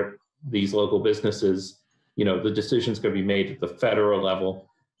support these local businesses, the decision's going to be made at the federal level,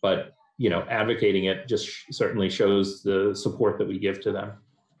 but advocating it just certainly shows the support that we give to them.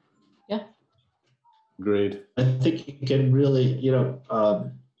 Yeah. Agreed. I think you can really,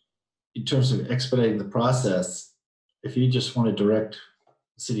 in terms of expediting the process, if you just want to direct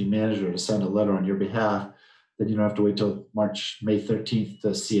city manager to send a letter on your behalf, then you don't have to wait till May 13th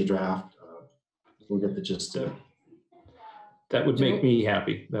to see a draft. We'll get the gist of it. That would make me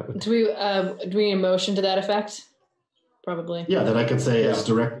happy. Do we need a motion to that effect? Probably. Yeah, that I could say as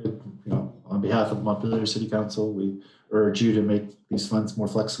directed, on behalf of Montpelier City Council, we urge you to make these funds more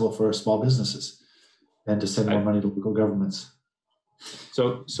flexible for small businesses and to send more money to local governments.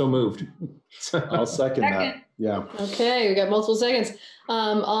 So moved. I'll second that. Yeah. Okay, we got multiple seconds.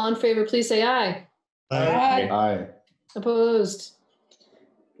 All in favor, please say aye. Aye. Opposed?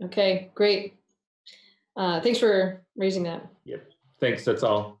 Okay, great. Thanks for raising that. Yep. Thanks. That's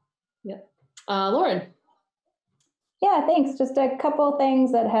all. Yep. Lauren. Yeah, thanks. Just a couple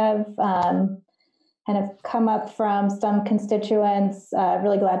things that have kind of come up from some constituents.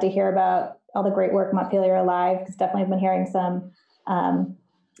 Really glad to hear about all the great work Montpelier Alive, because definitely been hearing some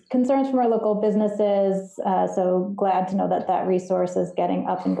concerns from our local businesses. So glad to know that that resource is getting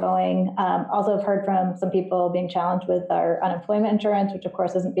up and going. Also have heard from some people being challenged with our unemployment insurance, which of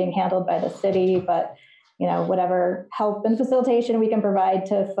course isn't being handled by the city, but whatever help and facilitation we can provide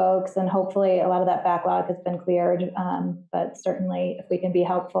to folks, and hopefully a lot of that backlog has been cleared. But certainly if we can be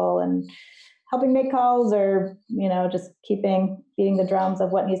helpful and helping make calls, or just beating the drums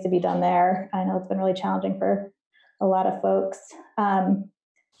of what needs to be done there. I know it's been really challenging for a lot of folks.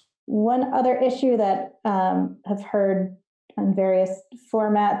 One other issue that I've heard in various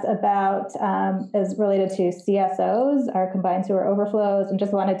formats about is related to CSOs, our combined sewer overflows, and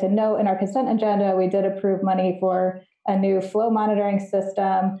just wanted to note in our consent agenda, we did approve money for a new flow monitoring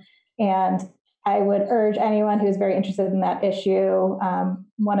system. And I would urge anyone who's very interested in that issue,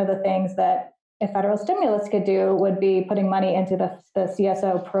 one of the things that a federal stimulus could do would be putting money into the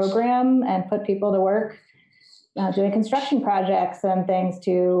CSO program and put people to work doing construction projects and things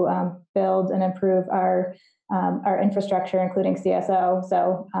to build and improve our infrastructure, including CSO.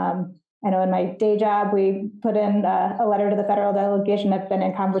 So I know in my day job, we put in a letter to the federal delegation. I've been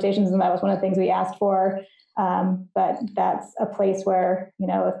in conversations, and that was one of the things we asked for. But that's a place where,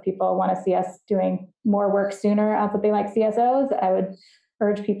 if people want to see us doing more work sooner on something like CSOs, I would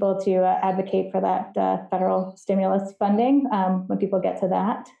urge people to advocate for that federal stimulus funding when people get to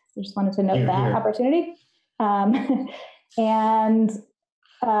that. So just wanted to note that opportunity. And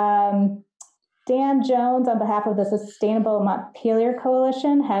Dan Jones, on behalf of the Sustainable Montpelier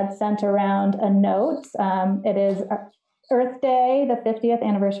Coalition, had sent around a note. It is Earth Day, the 50th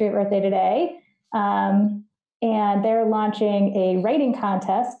anniversary of Earth Day today. And they're launching a writing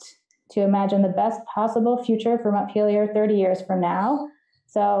contest to imagine the best possible future for Montpelier 30 years from now.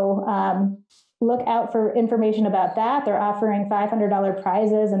 So look out for information about that. They're offering $500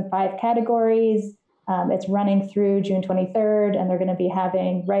 prizes in 5 categories. It's running through June 23rd, and they're going to be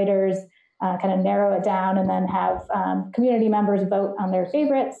having writers kind of narrow it down and then have community members vote on their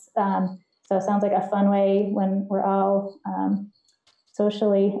favorites. So it sounds like a fun way when we're all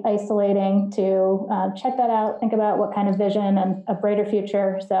socially isolating to check that out, think about what kind of vision and a brighter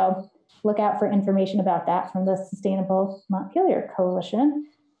future. So look out for information about that from the Sustainable Montpelier Coalition.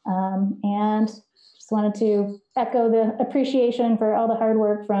 And just wanted to echo the appreciation for all the hard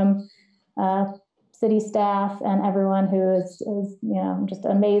work from city staff and everyone who is just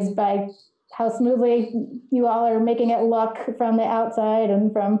amazed by how smoothly you all are making it look from the outside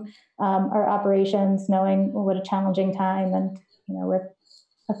and from our operations, knowing what a challenging time, and we're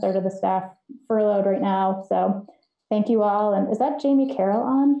a third of the staff furloughed right now. So thank you all. And is that Jamie Carroll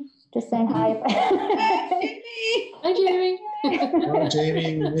on? Just saying hi. Hi, Jamie. Hello,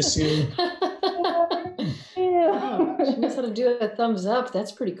 Jamie. We miss you. Wow, she knows how to do a thumbs up.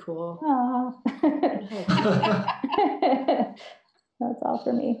 That's pretty cool. That's all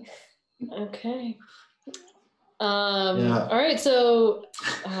for me. Okay. All right. So,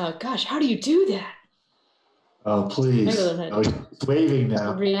 gosh, how do you do that? Oh, please. Oh, he's waving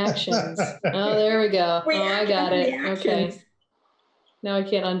now. Reactions. Oh, there we go. Oh, I got it. Okay. Now I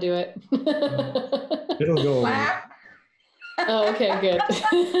can't undo it. It'll go away. Oh, okay, good.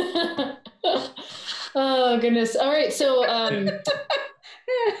 Oh, goodness. All right. So, How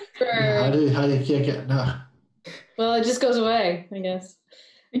do you kick it? No. Well, it just goes away, I guess.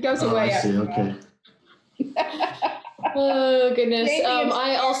 It goes away. I see. Okay. Oh, goodness.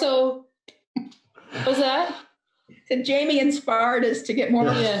 I also, what's that? So Jamie inspired us to get more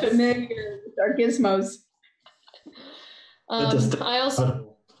familiar with our gizmos. I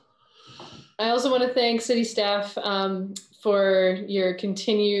also want to thank city staff for your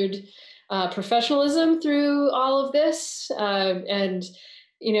continued professionalism through all of this. And,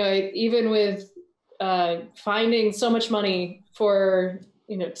 even with finding so much money for,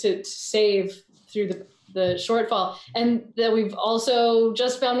 to save through the shortfall, and that we've also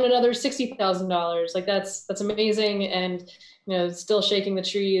just found another $60,000. Like that's amazing. And, still shaking the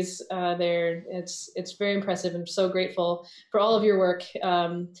trees there. It's very impressive. I'm so grateful for all of your work,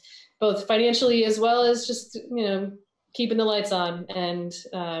 both financially as well as just, keeping the lights on and,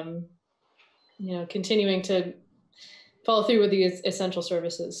 continuing to follow through with these essential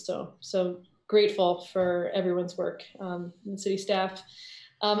services. So grateful for everyone's work, and city staff.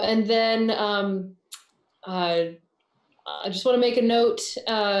 And then I just want to make a note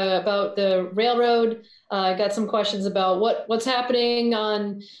about the railroad. I got some questions about what's happening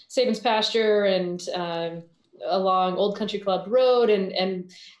on Sabin's Pasture and along Old Country Club Road,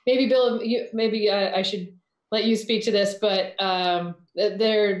 and maybe Bill, I should let you speak to this, but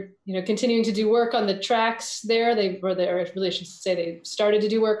they're continuing to do work on the tracks there. I really should say they started to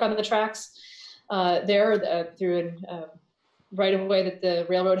do work on the tracks there through right of way that the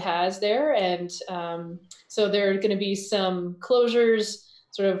railroad has there, and so there are going to be some closures,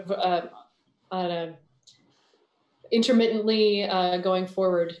 sort of intermittently going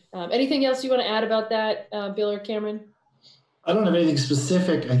forward. Anything else you want to add about that, Bill or Cameron? I don't have anything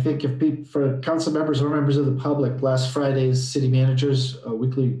specific. I think for council members or members of the public, last Friday's city manager's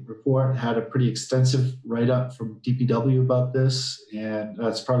weekly report had a pretty extensive write-up from DPW about this, and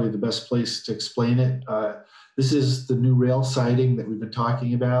that's probably the best place to explain it. This is the new rail siding that we've been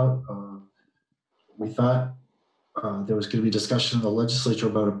talking about. We thought there was going to be discussion in the legislature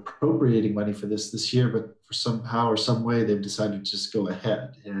about appropriating money for this year, but for somehow or some way they've decided to just go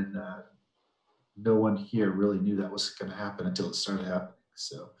ahead, and no one here really knew that was going to happen until it started happening.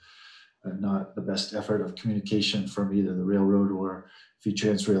 So not the best effort of communication from either the railroad or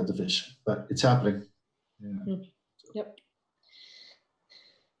V-Trans Rail Division, but it's happening. Yeah. Yep.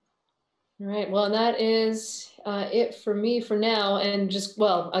 All right, well, and that is it for me for now. And just,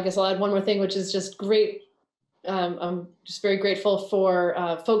 well, I guess I'll add one more thing, which is just great. I'm just very grateful for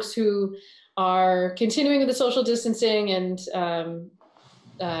folks who are continuing with the social distancing and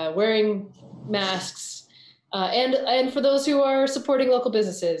wearing masks, and for those who are supporting local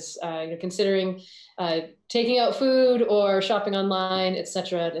businesses, considering taking out food or shopping online,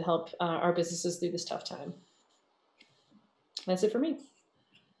 etc., to help our businesses through this tough time. That's it for me.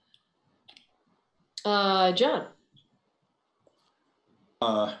 John.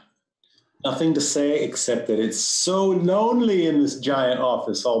 Nothing to say except that it's so lonely in this giant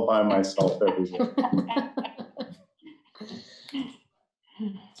office all by myself every day.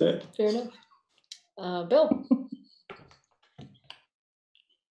 That's it. Fair enough. Bill.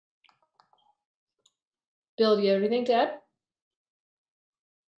 Bill, do you have anything to add?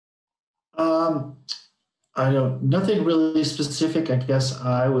 I don't, nothing really specific. I guess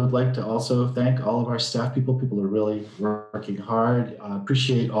I would like to also thank all of our staff people. People are really working hard.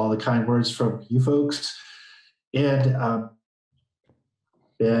 Appreciate all the kind words from you folks. And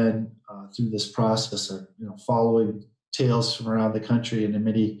been through this process of following tales from around the country and in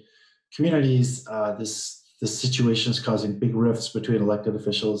many communities. This situation is causing big rifts between elected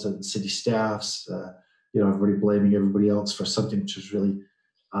officials and city staffs. Everybody blaming everybody else for something which is really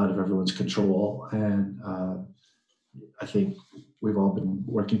out of everyone's control. And I think we've all been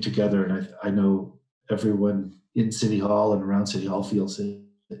working together, and I know everyone in City Hall and around City Hall feels it.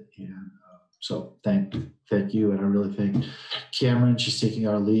 And so thank you. And I really thank Cameron. She's taking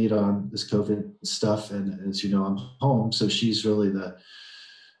our lead on this COVID stuff. And as you know, I'm home, so she's really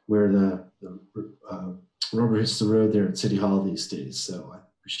where the rubber hits the road there at City Hall these days. So I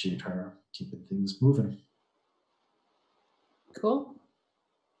appreciate her keeping things moving. Cool.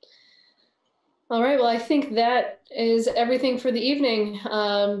 All right, well, I think that is everything for the evening.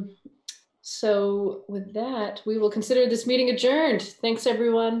 So with that, we will consider this meeting adjourned. Thanks,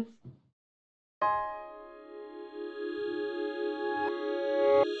 everyone.